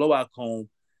album, Blowout Comb,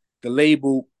 the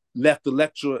label left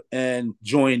Electra and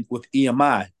joined with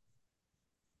EMI.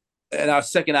 And our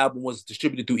second album was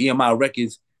distributed through EMI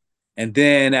Records. And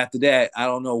then after that, I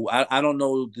don't know. I don't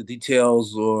know the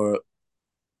details or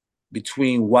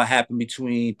between what happened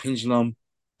between Pendulum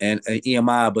and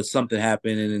EMI, but something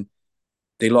happened and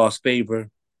they lost favor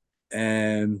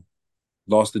and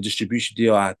lost the distribution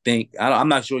deal. I think I'm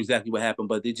not sure exactly what happened,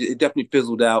 but it definitely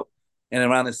fizzled out. And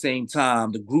around the same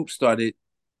time, the group started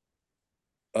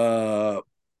uh,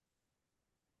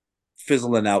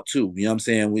 fizzling out too. You know what I'm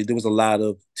saying? There was a lot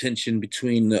of tension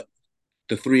between the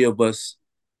three of us,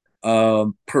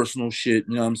 personal shit.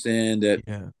 You know what I'm saying? That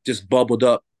Yeah, just bubbled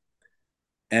up.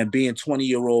 And being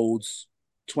 20-year olds,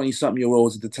 20 something year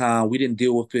olds at the time, we didn't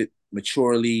deal with it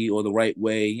maturely or the right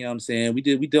way. You know what I'm saying? We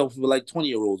dealt with it like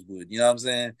 20-year olds would. You know what I'm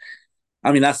saying?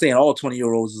 I mean, not saying all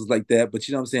 20-year olds is like that, but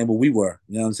you know what I'm saying? But we were,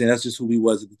 you know what I'm saying? That's just who we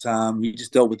was at the time. We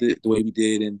just dealt with it the way we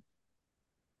did, and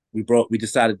we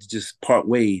decided to just part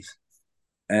ways.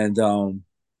 And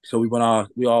so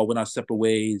we all went our separate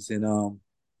ways. And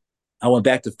I went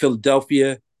back to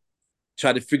Philadelphia,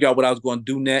 tried to figure out what I was going to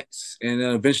do next. And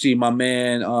then eventually my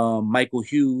man, Michael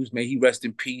Hughes, may he rest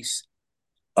in peace.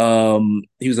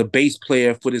 He was a bass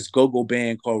player for this go-go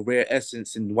band called Rare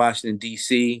Essence in Washington,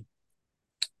 D.C.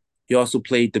 He also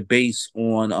played the bass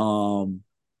on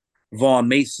Vaughn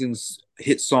Mason's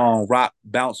hit song Rock,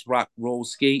 Bounce, Rock, Roll,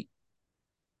 Skate.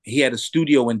 He had a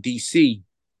studio in DC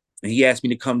and he asked me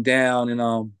to come down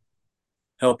and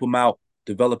help him out,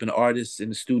 developing artists in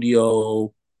the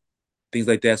studio, things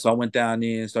like that. So I went down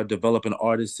there and started developing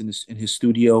artists in his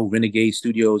studio, Renegade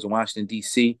Studios in Washington,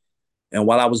 D.C. And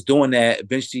while I was doing that,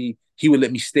 eventually he would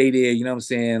let me stay there. You know what I'm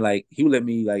saying? Like he would let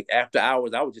me like after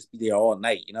hours, I would just be there all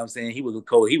night. You know what I'm saying? He was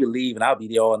cold. He would leave and I'd be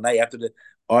there all night. After the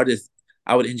artist,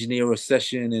 I would engineer a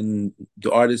session and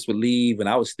the artist would leave and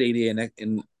I would stay there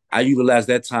and I utilized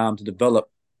that time to develop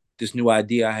this new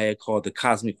idea I had called the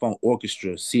Cosmic Funk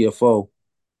Orchestra, CFO.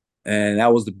 And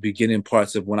that was the beginning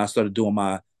parts of when I started doing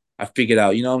I figured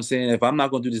out, you know what I'm saying? If I'm not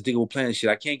gonna do this Digable Planet shit,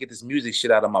 I can't get this music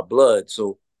shit out of my blood.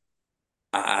 So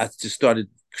I just started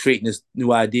creating this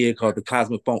new idea called the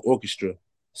Cosmic Funk Orchestra,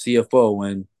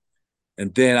 CFO,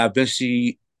 and then I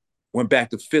eventually went back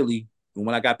to Philly. And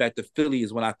when I got back to Philly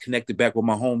is when I connected back with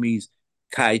my homies,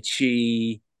 Kai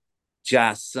Chi,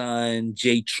 Josh Sun,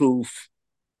 Jay Truth,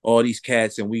 all these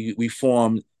cats, and we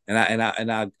formed.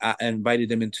 I invited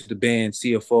them into the band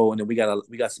CFO, and then we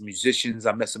got some musicians.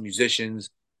 I met some musicians,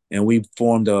 and we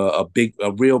formed a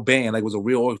real band. Like it was a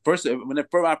real first when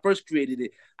I first created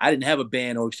it, I didn't have a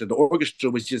band orchestra. The orchestra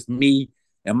was just me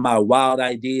and my wild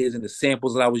ideas and the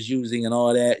samples that I was using and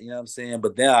all that. You know what I'm saying?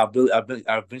 But then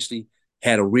I eventually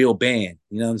had a real band.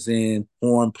 You know what I'm saying?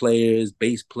 Horn players,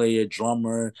 bass player,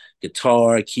 drummer,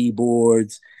 guitar,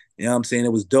 keyboards. You know what I'm saying?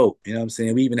 It was dope. You know what I'm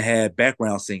saying? We even had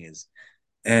background singers.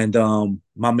 And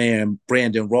my man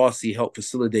Brandon Rossi helped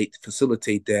facilitate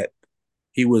that.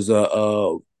 He was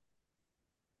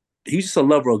he was just a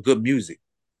lover of good music.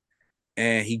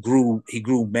 And he grew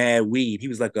mad weed. He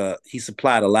was like he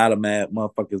supplied a lot of mad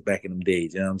motherfuckers back in them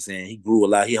days. You know what I'm saying? He grew a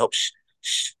lot. He helped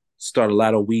start a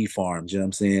lot of weed farms. You know what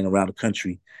I'm saying, around the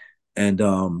country. And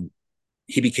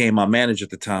he became my manager at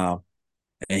the time.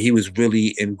 And he was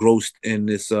really engrossed in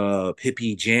this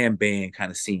hippie jam band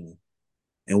kind of scene.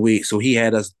 And so he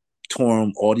had us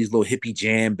touring all these little hippie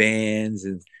jam bands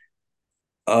and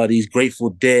these Grateful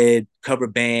Dead cover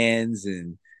bands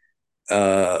and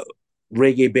uh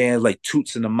reggae bands like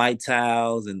Toots and the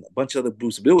Mitals and a bunch of other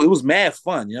groups. But it was mad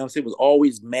fun. You know what I'm saying? It was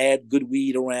always mad good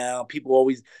weed around. People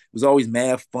always it was always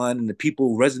mad fun, and the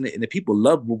people resonate and the people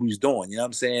loved what we was doing. You know what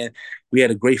I'm saying? We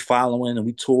had a great following, and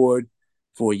we toured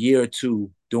for a year or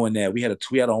two doing that. We had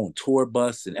our own tour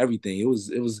bus and everything. It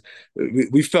was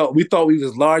we thought we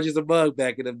was large as a bug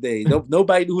back in the day.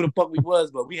 Nobody knew who the fuck we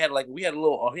was, but we had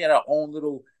our own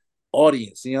little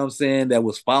audience. You know what I'm saying? That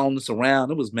was following us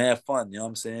around. It was mad fun. You know what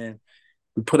I'm saying?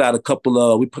 We put out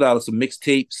some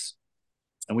mixtapes,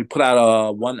 and we put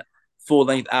out one full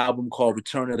length album called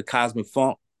Return of the Cosmic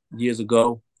Funk years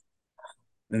ago.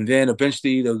 And then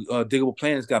eventually the Digable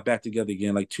Planets got back together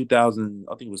again, like 2000,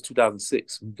 I think it was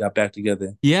 2006. We got back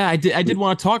together. Yeah, I did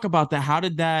want to talk about that. How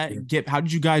did that get, how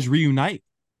did you guys reunite?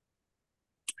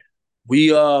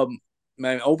 We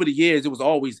man, over the years it was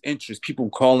always interest. People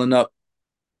calling up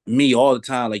me all the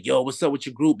time, like, yo, what's up with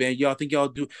your group, man? Y'all think y'all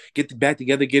do back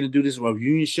together, get to do this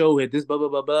reunion show at this blah blah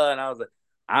blah blah. And I was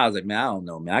like, man, I don't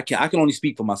know, man. I can only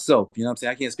speak for myself. You know what I'm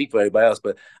saying? I can't speak for everybody else,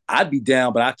 but I'd be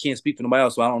down, but I can't speak for nobody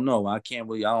else. So I don't know. I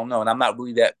don't know. And I'm not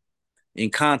really that in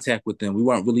contact with them. We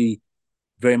weren't really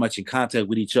very much in contact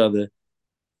with each other.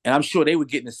 And I'm sure they were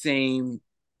getting the same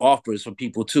offers from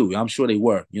people too. I'm sure they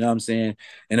were, you know what I'm saying?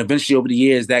 And eventually over the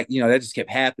years that, that just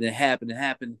kept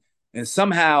happening. And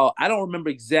somehow, I don't remember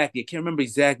exactly, I can't remember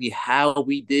exactly how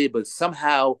we did, but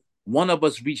somehow one of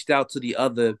us reached out to the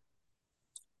other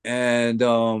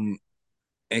and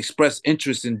expressed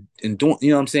interest in doing, you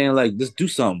know what I'm saying? Like, let's do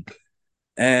something.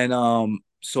 And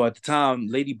so at the time,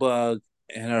 Ladybug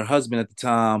and her husband at the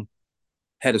time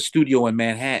had a studio in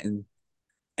Manhattan,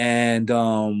 and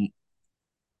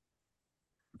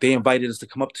they invited us to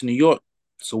come up to New York.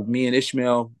 So me and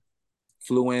Ishmael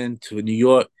flew in to New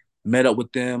York, met up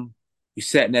with them. We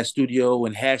sat in that studio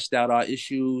and hashed out our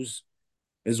issues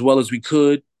as well as we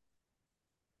could.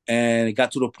 And it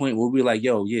got to the point where we were like,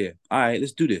 yo, yeah, all right,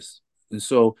 let's do this. And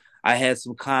so I had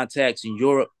some contacts in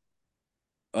Europe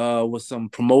with some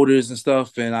promoters and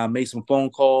stuff, and I made some phone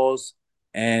calls,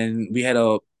 and we had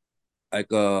a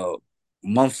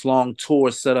month-long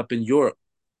tour set up in Europe,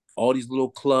 all these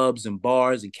little clubs and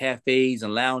bars and cafes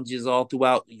and lounges all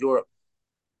throughout Europe.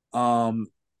 Um,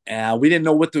 and we didn't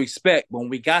know what to expect. But when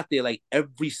we got there, like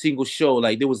every single show,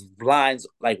 like there was lines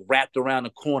like wrapped around the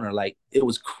corner, like it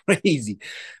was crazy.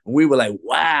 And we were like,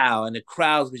 wow. And the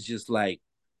crowds was just like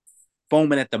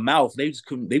foaming at the mouth. They just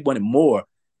couldn't, they wanted more.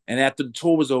 And after the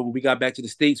tour was over, we got back to the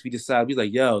States. We decided, we was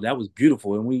like, yo, that was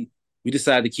beautiful. And we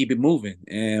decided to keep it moving.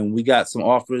 And we got some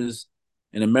offers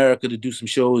in America to do some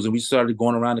shows. And we started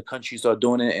going around the country, started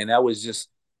doing it. And that was just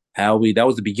that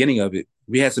was the beginning of it.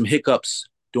 We had some hiccups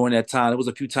during that time. There was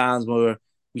a few times where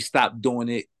we stopped doing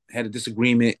it, had a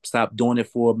disagreement, stopped doing it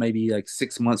for maybe like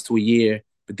 6 months to a year,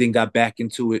 but then got back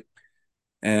into it.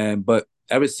 But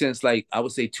ever since like I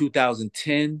would say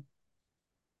 2010,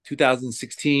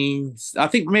 2016, I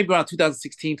think maybe around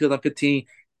 2016, 2015,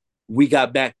 we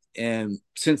got back. And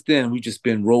since then, we've just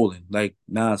been rolling like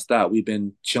nonstop. We've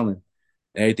been chilling.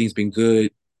 Everything's been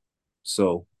good.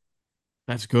 So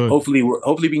That's good. hopefully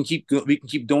we can keep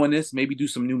doing this. Maybe do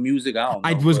some new music. I don't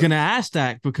I know, was but gonna ask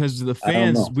that because the I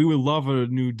don't fans, know. we would love a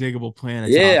new Diggable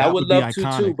Planets album. Yeah, I That would would be love to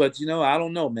too, iconic. but I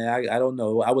don't know, man. I don't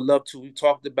know. I would love to. We've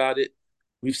talked about it.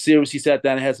 We've seriously sat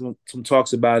down and had some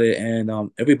talks about it,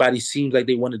 and everybody seems like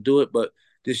they want to do it, but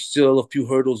there's still a few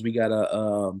hurdles we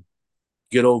gotta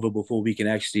get over before we can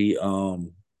actually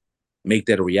make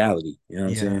that a reality. You know what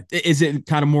I'm Yeah. saying? Is it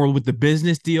kind of more with the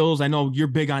business deals? I know you're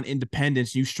big on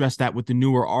independence. You stress that with the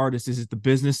newer artists. Is it the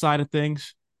business side of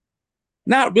things?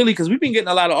 Not really, because we've been getting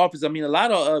a lot of offers. I mean, a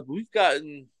lot of we've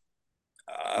gotten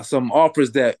some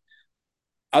offers that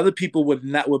other people would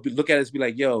not would be, look at us and be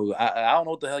like, "Yo, I don't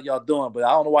know what the hell y'all doing, but I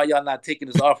don't know why y'all not taking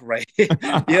this offer right." You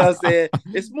know what I'm saying?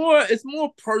 It's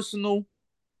more personal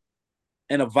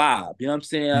and a vibe. You know what I'm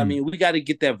saying? I Hmm. mean, we got to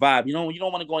get that vibe. You don't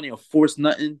want to go in there and force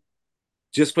nothing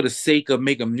just for the sake of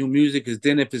making new music. Because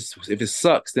then if it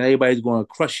sucks, then everybody's going to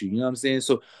crush you. You know what I'm saying?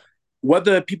 So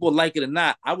whether people like it or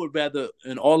not, I would rather,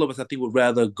 and all of us, I think, would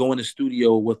rather go in the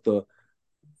studio with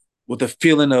a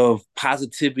feeling of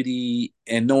positivity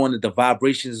and knowing that the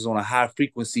vibrations is on a high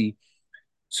frequency,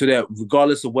 so that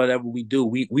regardless of whatever we do,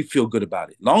 we feel good about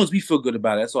it. As long as we feel good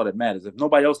about it, that's all that matters. If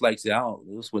nobody else likes it, I don't,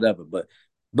 it's whatever. But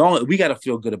long we got to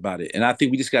feel good about it, and I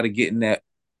think we just got to get in that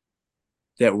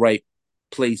right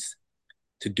place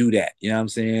to do that. You know what I'm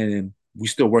saying? And we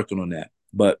still working on that,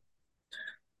 but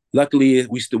luckily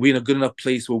we're in a good enough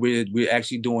place where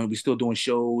we're still doing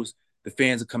shows. The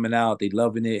fans are coming out, they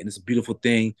loving it, and it's a beautiful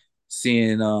thing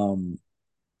seeing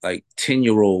like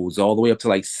 10-year olds all the way up to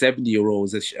like 70-year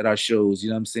olds at our shows. You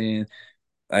know what I'm saying?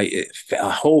 Like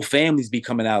whole families be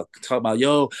coming out talking about,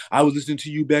 yo, I was listening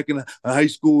to you back in high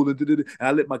school, and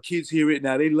I let my kids hear it.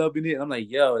 Now they loving it. And I'm like,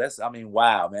 yo, I mean,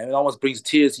 wow, man. It almost brings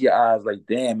tears to your eyes. Like,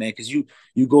 damn, man, because you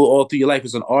go all through your life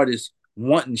as an artist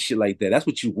wanting shit like that. That's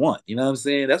what you want. You know what I'm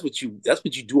saying? That's what you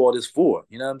do all this for.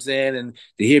 You know what I'm saying? And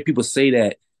to hear people say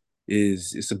that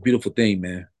it's a beautiful thing,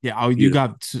 man. Yeah, oh, you Beautiful.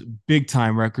 got big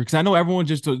time records. I know everyone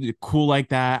just cool like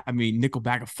that. I mean,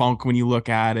 Nickelback and Funk when you look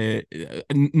at it.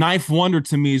 Ninth Wonder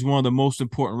to me is one of the most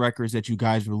important records that you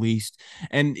guys released.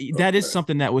 And that is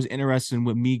something that was interesting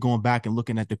with me going back and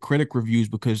looking at the critic reviews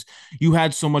because you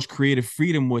had so much creative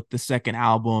freedom with the second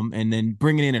album and then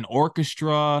bringing in an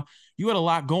orchestra. You had a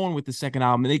lot going with the second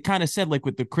album. And they kind of said, like,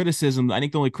 with the criticism, I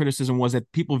think the only criticism was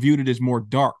that people viewed it as more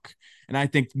dark. And I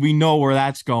think we know where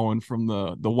that's going from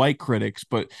the white critics.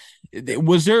 But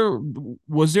was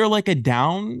there like a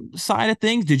downside of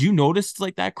things? Did you notice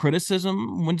like that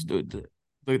criticism when the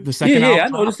Yeah, second yeah, album I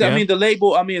dropped? noticed. I Yeah, mean, the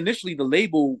label. I mean, initially the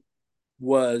label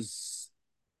was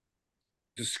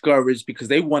discouraged because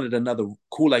they wanted another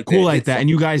cool like cool that like hit that, and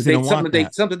you something guys that they didn't want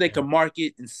that. something they Yeah. could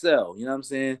market and sell. You know what I'm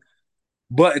saying?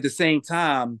 But at the same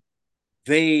time,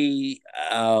 they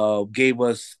gave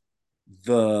us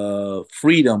the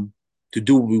freedom to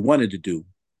do what we wanted to do,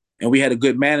 and we had a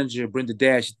good manager, Brenda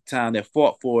Dash, at the time that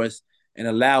fought for us and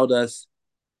allowed us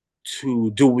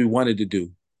to do what we wanted to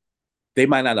do. They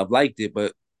might not have liked it,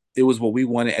 but it was what we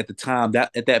wanted at the time.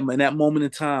 That at that in that moment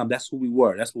in time, that's who we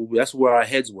were. That's where our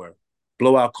heads were.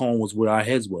 Blowout Cone was where our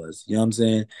heads was. You know what I'm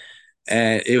saying?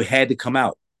 And it had to come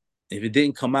out. If it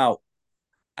didn't come out,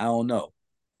 I don't know.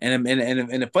 And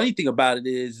the funny thing about it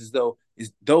is though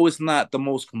it's not the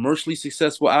most commercially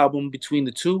successful album between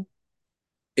the two,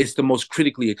 it's the most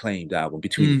critically acclaimed album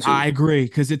between the two. I agree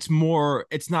because it's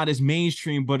not as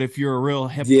mainstream, but if you're a real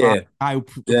hip hop Yeah, guy who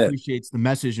yeah, appreciates the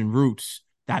message and roots,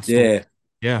 that's the one. yeah.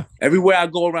 Yeah, Everywhere I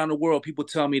go around the world, people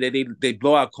tell me that they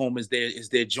Blowout Comb is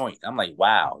their joint. I'm like,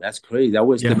 wow, that's crazy. yeah. I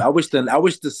wish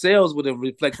the sales would have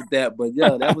reflected that, but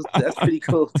yo, that's pretty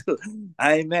cool too.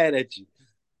 I ain't mad at you.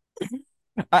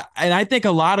 And I think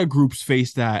a lot of groups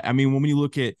face that. I mean, when you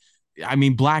look at, I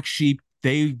mean, Black Sheep,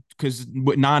 they because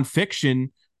with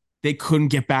nonfiction, they couldn't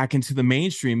get back into the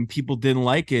mainstream. People didn't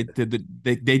like it. They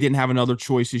didn't have another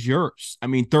choice as yours. I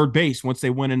mean, Third Base, once they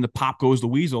went into Pop Goes the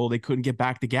Weasel, they couldn't get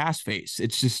back to Gas Face.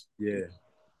 It's just Yeah,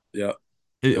 yeah,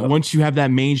 yeah. once you have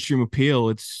that mainstream appeal,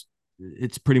 it's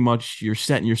pretty much you're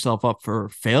setting yourself up for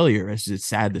failure, as it's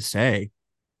sad to say.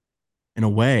 In a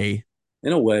way,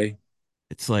 In a way,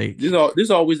 it's like there's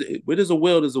always where there's a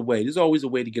will, there's a way. There's always a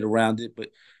way to get around it, but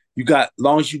as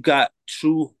long as you got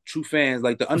true fans,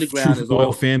 like a true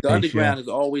loyal fan the base. Yeah, underground has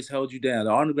always held you down.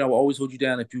 The underground will always hold you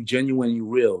down if you genuine, you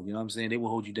real. You know what I'm saying? They will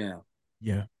hold you down.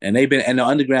 yeah. And the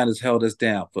underground has held us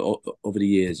down for over the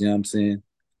years. You know what I'm saying?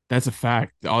 That's a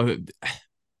fact.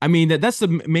 I mean that's the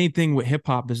main thing with hip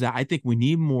hop is that I think we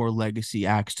need more legacy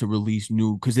acts to release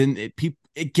new because then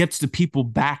it gets the people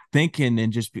back thinking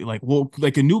and just be like, well,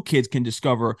 like a new kids can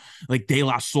discover like De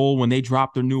La Soul when they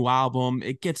drop their new album.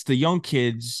 It gets the young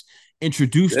kids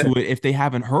introduced Yeah, to it if they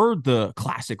haven't heard the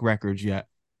classic records yet.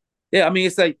 yeah. I mean,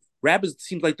 it's like rap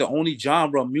seems like the only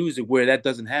genre of music where that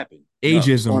doesn't happen. You know,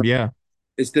 as far Ageism, yeah,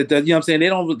 it's the you know what I'm saying.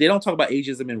 They don't talk about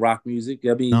ageism in rock music.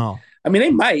 no, I mean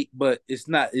they might, but it's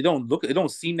not. It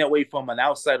don't seem that way from an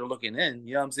outsider looking in.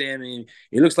 You know what I'm saying? I mean,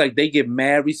 it looks like they give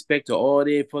mad respect to all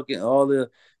the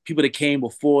people that came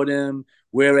before them.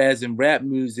 Whereas in rap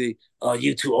music, oh,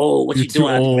 you too old. What you're you too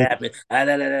doing out there old.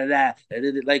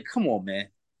 rapping? Like, come on, man.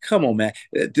 Come on, man.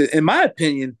 In my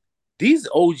opinion, these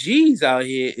OGs out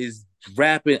here is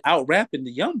out rapping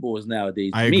the young boys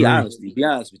nowadays. I To me, agree. honestly, be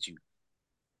honest with you.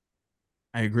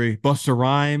 I agree. Buster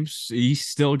Rhymes, he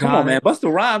still Come on, got man. it.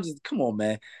 Busta Rhymes is come on,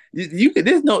 man. You can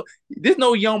there's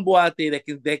no young boy out there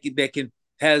that can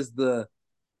has the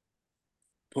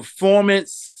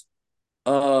performance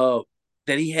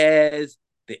that he has,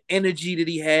 the energy that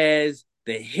he has,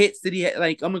 the hits that he had.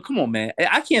 Like, I mean, come on, man.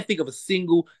 I can't think of a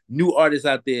single new artist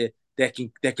out there that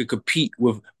could compete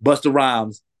with Busta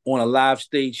Rhymes on a live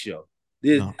stage show.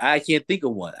 No, I can't think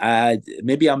of one. I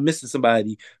maybe I'm missing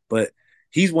somebody, but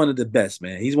he's one of the best,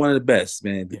 man. He's one of the best,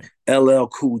 man. yeah. LL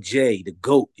Cool J, the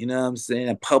GOAT, you know what I'm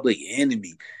saying? Public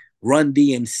Enemy, Run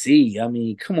DMC. I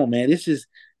mean, come on, man. This is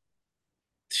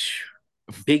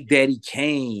Big Daddy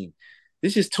Kane.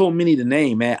 This is too many to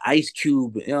name, man. Ice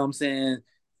Cube, you know what I'm saying?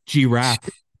 G Rap.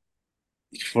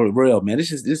 For real, man.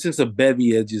 This is a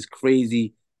bevy of just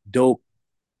crazy, dope,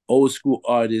 old school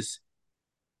artists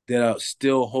that are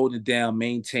still holding down,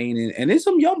 maintaining. And there's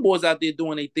some young boys out there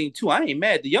doing their thing too. I ain't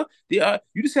mad. They are.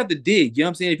 You just have to dig. You know what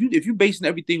I'm saying? If you're basing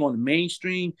everything on the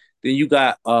mainstream, then you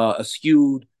got a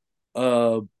skewed.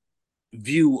 uh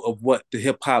view of what the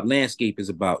hip hop landscape is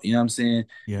about. You know what I'm saying?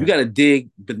 You Yeah, got to dig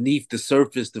beneath the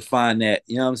surface to find that.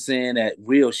 You know what I'm saying? That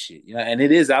real shit. You know, and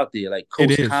it is out there. Like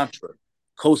it is.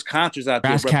 Coast Contra's out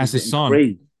there Cast's representing son.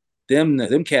 crazy.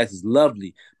 Them cats is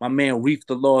lovely. My man Reef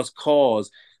the Lost Cause,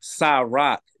 Cy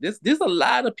Rock. There's a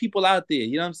lot of people out there.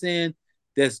 You know what I'm saying?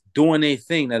 That's doing their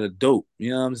thing that are dope.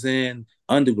 You know what I'm saying?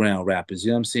 Underground rappers.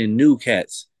 You know what I'm saying? New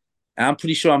cats. And I'm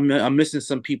pretty sure I'm missing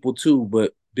some people too,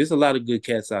 but there's a lot of good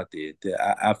cats out there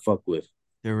that I fuck with.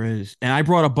 There is. And I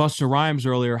brought up Busta Rhymes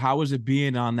earlier. How was it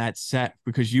being on that set?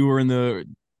 Because you were in the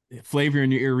Flavor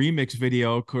in Your Ear remix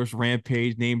video, of course,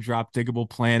 Rampage, name drop, Digable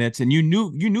Planets, and you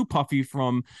knew Puffy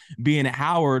from being at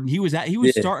Howard. He was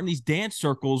Yeah. starting these dance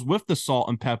circles with the Salt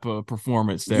and Pepper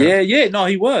performance there. Yeah. No,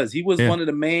 he was. He was Yeah. one of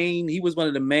the main. He was one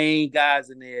of the main guys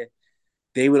in there.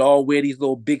 They would all wear these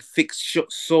little big thick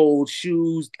soled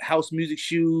shoes, house music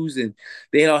shoes, and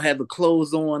they all had the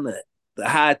clothes on, the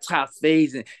high top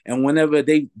fades, and whenever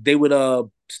they would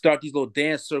start these little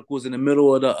dance circles in the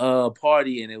middle of the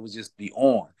party, and it would just be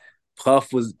on.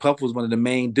 Puff was one of the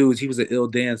main dudes. He was an ill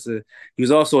dancer. He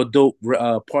was also a dope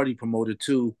party promoter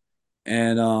too,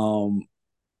 and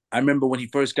I remember when he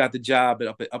first got the job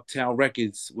at Uptown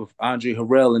Records with Andre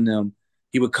Harrell and them,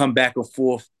 he would come back and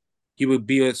forth. He would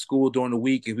be at school during the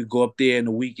week and we'd go up there in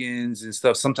the weekends and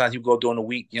stuff. Sometimes he'd go during the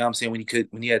week, you know what I'm saying,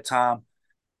 when he had time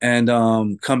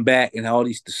and come back and all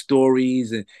these the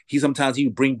stories. And he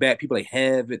would bring back people like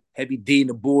Heavy D and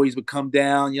the boys would come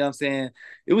down, you know what I'm saying?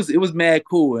 It was mad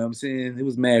cool, you know what I'm saying? It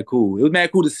was mad cool. It was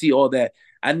mad cool to see all that.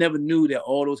 I never knew that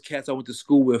all those cats I went to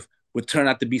school with would turn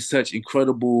out to be such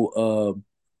incredible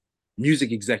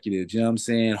music executives, you know what I'm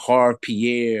saying? Harv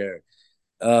Pierre,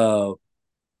 uh,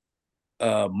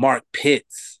 Mark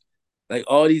Pitts, like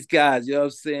all these guys, you know what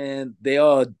I'm saying? They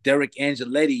all Derek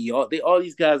Angeletti, all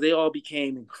these guys, they all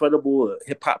became incredible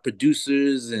hip hop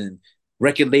producers and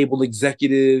record label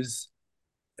executives.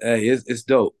 It's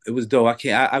dope. It was dope.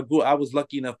 I was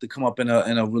lucky enough to come up in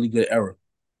a really good era.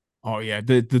 Oh yeah,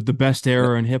 the best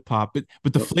era in hip hop.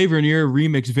 But the Flavor in Your Ear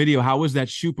remix video, how was that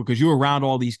shoot? Because you were around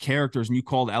all these characters and you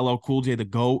called LL Cool J the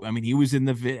GOAT. I mean, he was in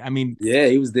I mean, Yeah,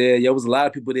 he was there. Yeah, there was a lot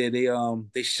of people there.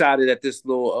 They shot it at this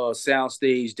little sound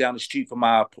stage down the street from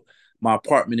my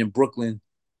apartment in Brooklyn.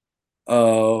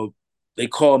 Uh, they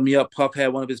called me up. Puff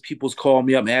had one of his peoples call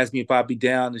me up and asked me if I'd be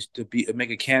down to be make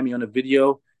a cameo in the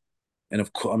video. And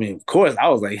of course, I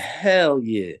was like, hell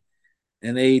yeah.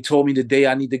 And they told me the day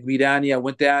I need to be down there. I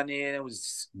went down there and it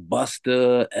was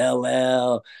Buster,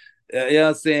 LL, you know what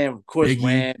I'm saying? Of course, Biggie.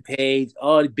 Rampage,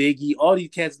 all the Biggie, all these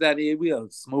cats down there. We were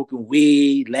smoking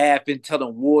weed, laughing,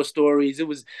 telling war stories. It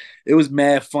was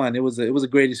mad fun. It was a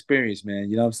great experience, man.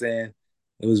 You know what I'm saying?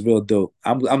 It was real dope.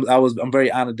 I'm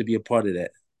very honored to be a part of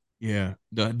that. Yeah,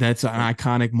 that's an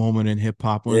iconic moment in hip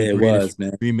hop. One of the Yeah, it greatest was,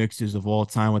 man. remixes of all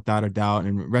time, without a doubt.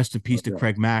 And rest in No peace to doubt.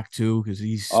 Craig Mack too, because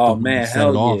he's the Oh one that man, set it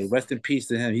hell yeah. off. Rest in peace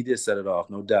to him. He did set it off,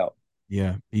 no doubt.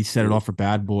 Yeah, he set it Yeah. off for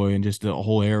Bad Boy and just the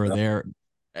whole era Yeah. there.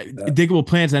 Yeah. Digable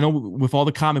Plants. I know with all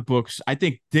the comic books, I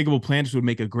think Digable Plants would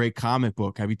make a great comic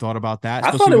book. Have you thought about that, I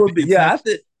especially thought it with would the be yeah, I incest?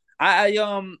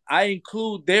 think I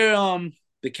include their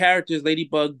the characters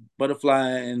Ladybug, Butterfly,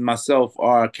 and myself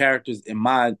are characters in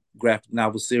my graphic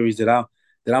novel series that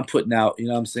I'm putting out. You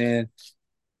know what I'm saying?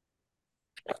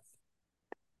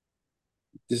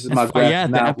 This is That's my fine. Yeah,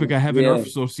 graphic the Epic novel. I Heaven Yeah, Earth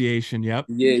Association. Yep.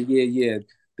 yeah.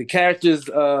 The characters,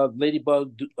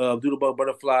 Ladybug, Doodlebug,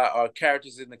 Butterfly, are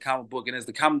characters in the comic book, and as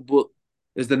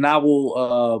the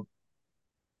novel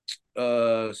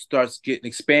starts getting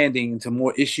expanding into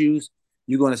more issues,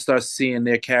 you're going to start seeing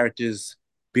their characters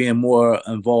being more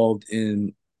involved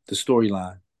in the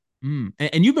storyline.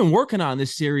 And you've been working on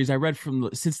this series. I read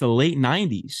since the late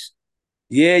 '90s.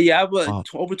 Yeah. I've Wow.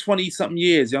 over 20 something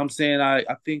years. You know what I'm saying? I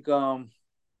think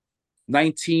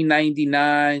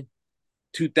 1999,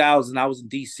 2000. I was in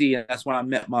DC, and that's when I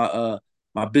met my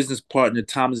business partner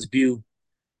Thomas Bew,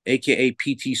 aka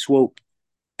PT Swope,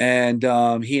 and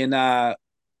he and I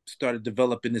started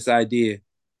developing this idea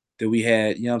that we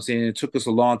had. You know what I'm saying? It took us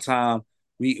a long time.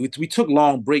 We took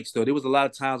long breaks though. There was a lot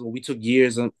of times when we took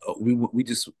years. And we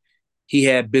just he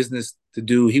had business to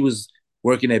do. He was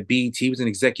working at BT. He was an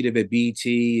executive at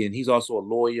BT, and he's also a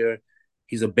lawyer.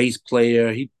 He's a bass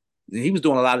player. He was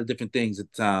doing a lot of different things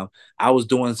at the time. I was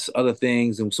doing other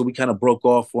things, and so we kind of broke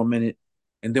off for a minute.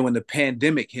 And then when the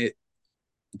pandemic hit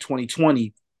in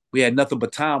 2020, we had nothing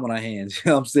but time on our hands. You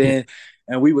know what I'm Yeah. saying?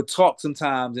 And we would talk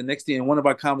sometimes. And next thing, in one of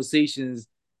our conversations,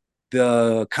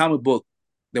 the comic book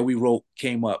that we wrote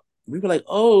came up. We were like,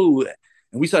 oh,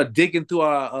 and we started digging through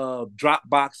our drop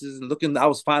boxes and looking. I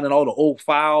was finding all the old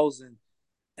files,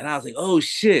 And I was like, oh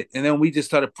shit. And then we just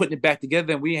started putting it back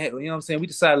together. And we had, you know what I'm saying? We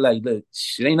decided like, look,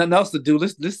 shit ain't nothing else to do.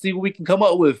 Let's see what we can come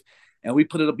up with. And we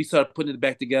put it up, we started putting it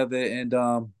back together and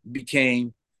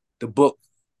became the book,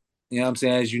 you know what I'm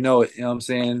saying, as you know it, you know what I'm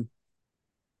saying?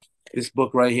 This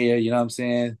book right here, you know what I'm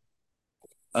saying?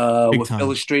 Big With time.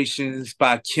 illustrations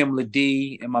by Kim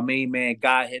Ladee and my main man,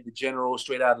 Godhead the General,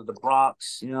 straight out of the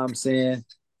Bronx, you know what I'm saying?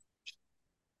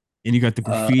 And you got the Uh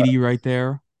graffiti right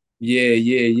there.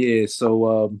 yeah.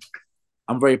 So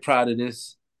I'm very proud of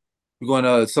this. We're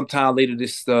gonna sometime later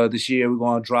this year. We're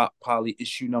gonna drop probably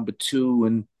issue number two,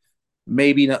 and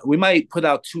maybe not, we might put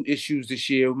out two issues this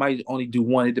year. We might only do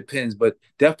one. It depends, but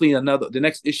definitely another. The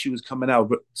next issue is coming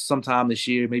out sometime this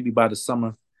year, maybe by the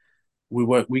summer.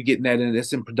 We getting that in.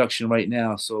 That's in production right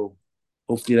now, so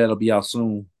hopefully that'll be out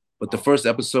soon. But the first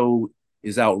episode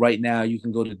is out right now. You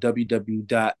can go to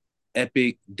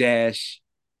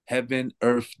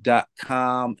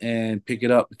www.epic-heavenearth.com and pick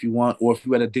it up if you want. Or if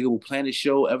you at a Digable Planet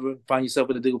show, ever find yourself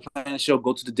at a Digable Planet show,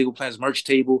 go to the Digable Planets merch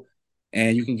table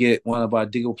and you can get one of our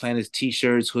Digable Planets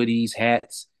t-shirts, hoodies,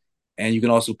 hats, and you can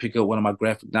also pick up one of my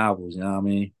graphic novels. You know what I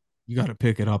mean? You got to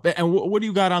pick it up. And what do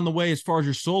you got on the way as far as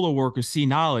your solo work with See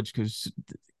Knowledge? Because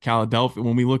Philadelphia,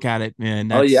 when we look at it,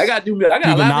 man, Oh yeah, that's I got through a the lot of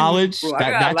new music knowledge brewing. I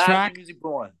that got a that lot of new track. music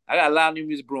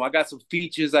brewing. I got some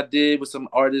features I did with some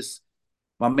artists.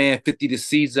 My man 50 to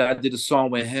Caesar, I did a song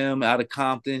with him out of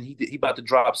Compton. He about to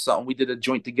drop something. We did a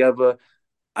joint together.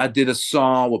 I did a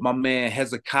song with my man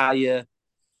Hezekiah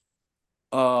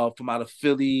from out of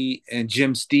Philly and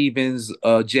Jim Stevens,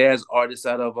 jazz artist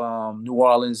out of New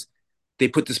Orleans. They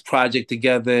put this project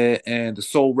together and the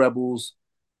Soul Rebels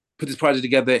put this project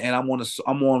together and I'm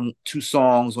on two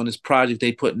songs on this project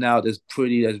they putting out that's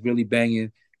really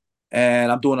banging.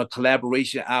 And I'm doing a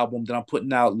collaboration album that I'm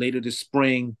putting out later this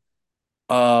spring,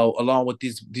 along with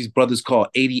these brothers called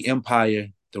 80 Empire,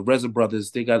 the Reza brothers.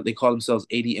 They call themselves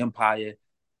 80 Empire.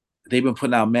 They've been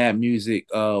putting out mad music.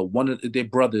 One of their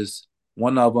brothers,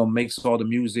 one of them makes all the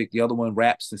music, the other one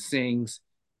raps and sings,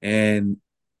 and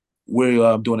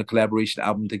we're doing a collaboration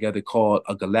album together called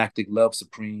A Galactic Love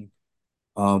Supreme.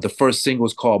 The first single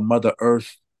is called Mother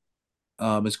Earth.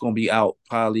 It's going to be out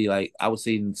probably like I would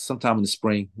say sometime in the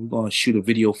spring. We're going to shoot a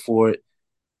video for it.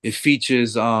 It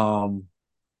features McCole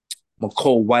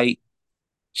White.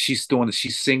 She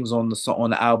sings on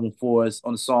the album for us,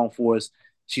 on the song for us.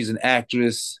 She's an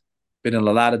actress, been in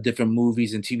a lot of different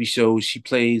movies and TV shows. She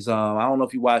plays I don't know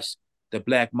if you watched the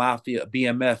Black Mafia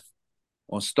BMF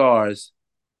on Stars,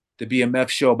 the BMF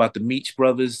show about the Meech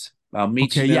brothers, about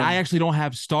Meech Okay, and yeah, I them. actually don't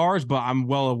have stars, but I'm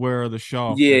well aware of the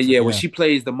show. Yeah, That's yeah. Well, yeah. she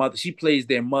plays the mother. She plays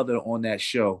their mother on that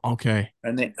show. Okay.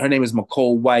 Her name is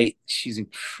McCole White. She's in,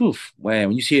 whew, man.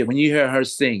 When you hear her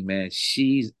sing, man,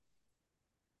 she's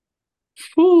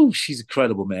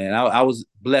incredible, man. I was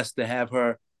blessed to have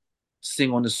her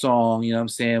sing on the song. You know what I'm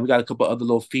saying? We got a couple other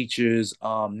little features.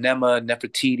 Nema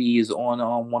Nefertiti is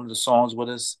on one of the songs with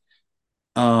us.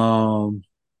 Um,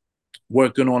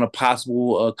 Working on a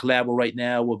possible collab right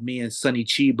now with me and Sonny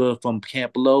Chiba from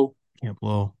Camp Low. Can't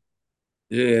blow.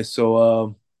 Yeah,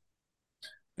 so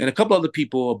and a couple other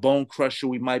people, Bone Crusher.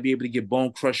 We might be able to get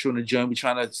Bone Crusher on the joint. We're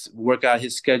trying to work out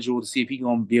his schedule to see if he's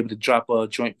gonna be able to drop a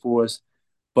joint for us.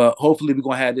 But hopefully we're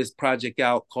gonna have this project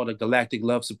out called a Galactic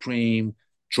Love Supreme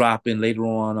dropping later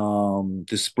on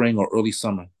this spring or early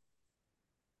summer.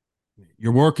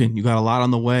 You're working. You got a lot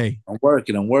on the way. I'm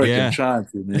working, I'm Yeah. trying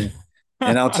to, man.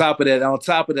 And on top of that,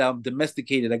 I'm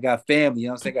domesticated. I got family, you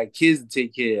know what I'm saying? I got kids to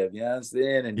take care of, you know what I'm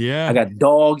saying? And I Yeah. got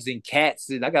dogs and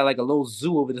cats, and I got like a little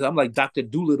zoo over this. I'm like Dr.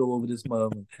 Doolittle over this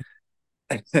mother.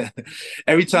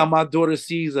 Every time my daughter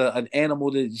sees an animal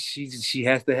that she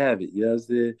has to have it, you know what I'm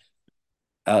saying?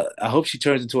 I hope she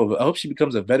turns into I hope she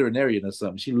becomes a veterinarian or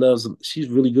something. She loves them. She's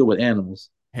really good with animals.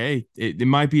 Hey, it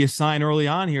might be a sign early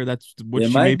on here. That's what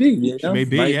It might be, you she know, may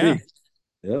be. might Yeah. be.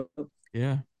 Yep.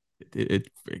 Yeah. It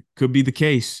could be the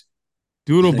case.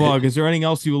 Doodlebug, is there anything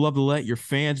else you would love to let your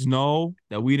fans know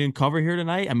that we didn't cover here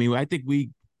tonight? I mean, I think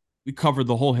we covered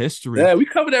the whole history. Yeah, we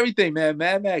covered everything, man.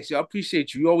 Mad Max, I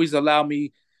appreciate you. You always allow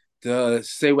me to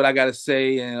say what I gotta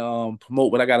say and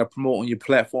promote what I gotta promote on your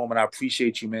platform, and I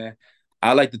appreciate you, man.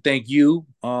 I'd like to thank you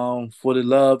for the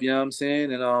love, you know what I'm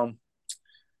saying? And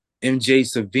MJ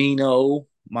Savino,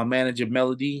 my manager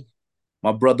Melody,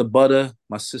 my brother Butter,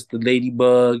 my sister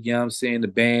Ladybug, you know what I'm saying? The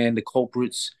band, the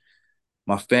culprits,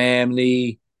 my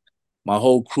family, my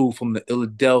whole crew from the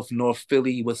Philadelphia, North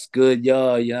Philly. What's good,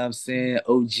 y'all? You know what I'm saying?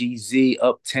 OGZ,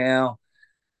 Uptown.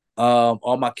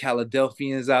 All my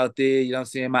Caladelphians out there, you know what I'm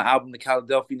saying? My album, The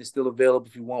Caladelphian, is still available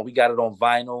if you want. We got it on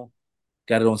vinyl,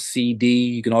 got it on CD.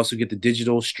 You can also get the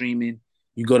digital streaming.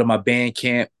 You go to my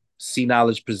Bandcamp,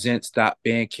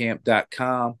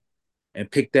 cknowledgepresents.bandcamp.com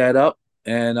and pick that up.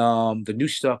 And the new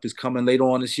stuff is coming later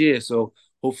on this year. So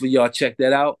hopefully y'all check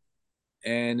that out.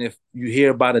 And if you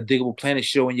hear about a Digable Planet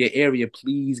show in your area,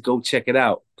 please go check it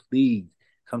out. Please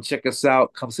come check us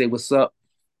out. Come say what's up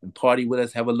and party with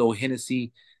us. Have a little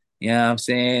Hennessy. You know what I'm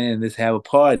saying? And let's have a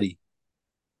party.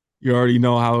 You already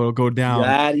know how it'll go You down.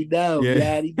 already know. Yeah. You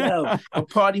already know. Come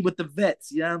party with the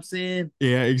vets. You know what I'm saying?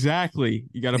 Yeah, exactly.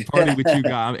 You got to party with you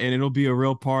guys, and it'll be a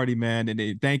real party, man.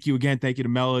 And thank you again. Thank you to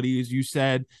Melody, as you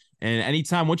said. And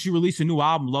anytime once you release a new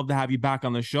album, love to have you back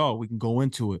on the show. We can go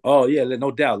into it. Oh yeah, no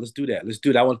doubt. Let's do that. Let's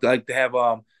do that. I would like to have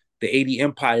the 80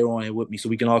 Empire on here with me so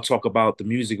we can all talk about the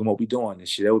music and what we doing and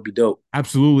shit. That would be dope.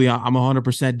 Absolutely. I'm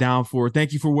 100% down for it.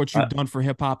 Thank you for what Uh, you've done for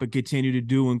hip hop and continue to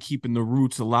do and keeping the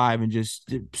roots alive and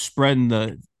just spreading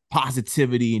the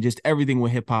positivity and just everything what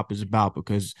hip hop is about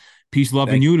because peace, love,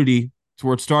 and thank unity is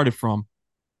where it started from.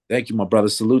 thank you, my brother.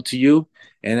 Salute to you.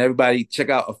 And everybody check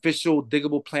out official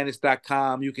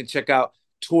digableplanets.com. You can check out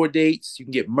tour dates, you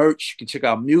can get merch, you can check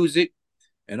out music,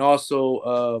 and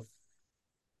also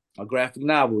a graphic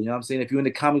novel. You know what I'm saying? If you're in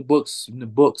the comic books, in the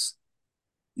books,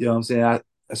 you know what I'm saying? I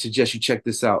suggest you check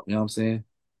this out. You know what I'm saying?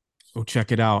 Go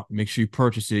check it out. Make sure you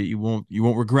purchase it. You won't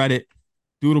regret it.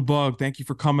 Doodlebug, thank you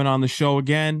for coming on the show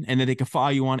again. And then they can follow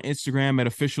you on Instagram at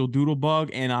official Doodlebug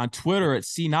and on Twitter at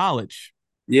C Knowledge.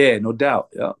 Yeah, no doubt.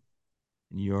 Yeah.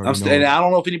 And you I'm already still, know and it. I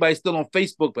don't know if anybody's still on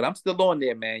Facebook, but I'm still on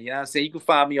there, man. You know what I'm saying? You can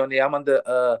find me on there. I'm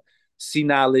under C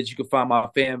Knowledge. You can find my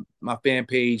fan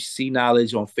page, C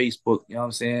Knowledge on Facebook. You know what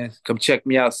I'm saying? Come check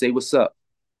me out, say what's up.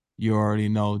 You already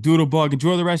know. Doodlebug,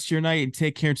 enjoy the rest of your night and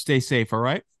take care and stay safe. All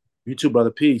right. You too,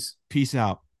 brother. Peace. Peace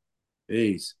out.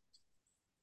 Peace.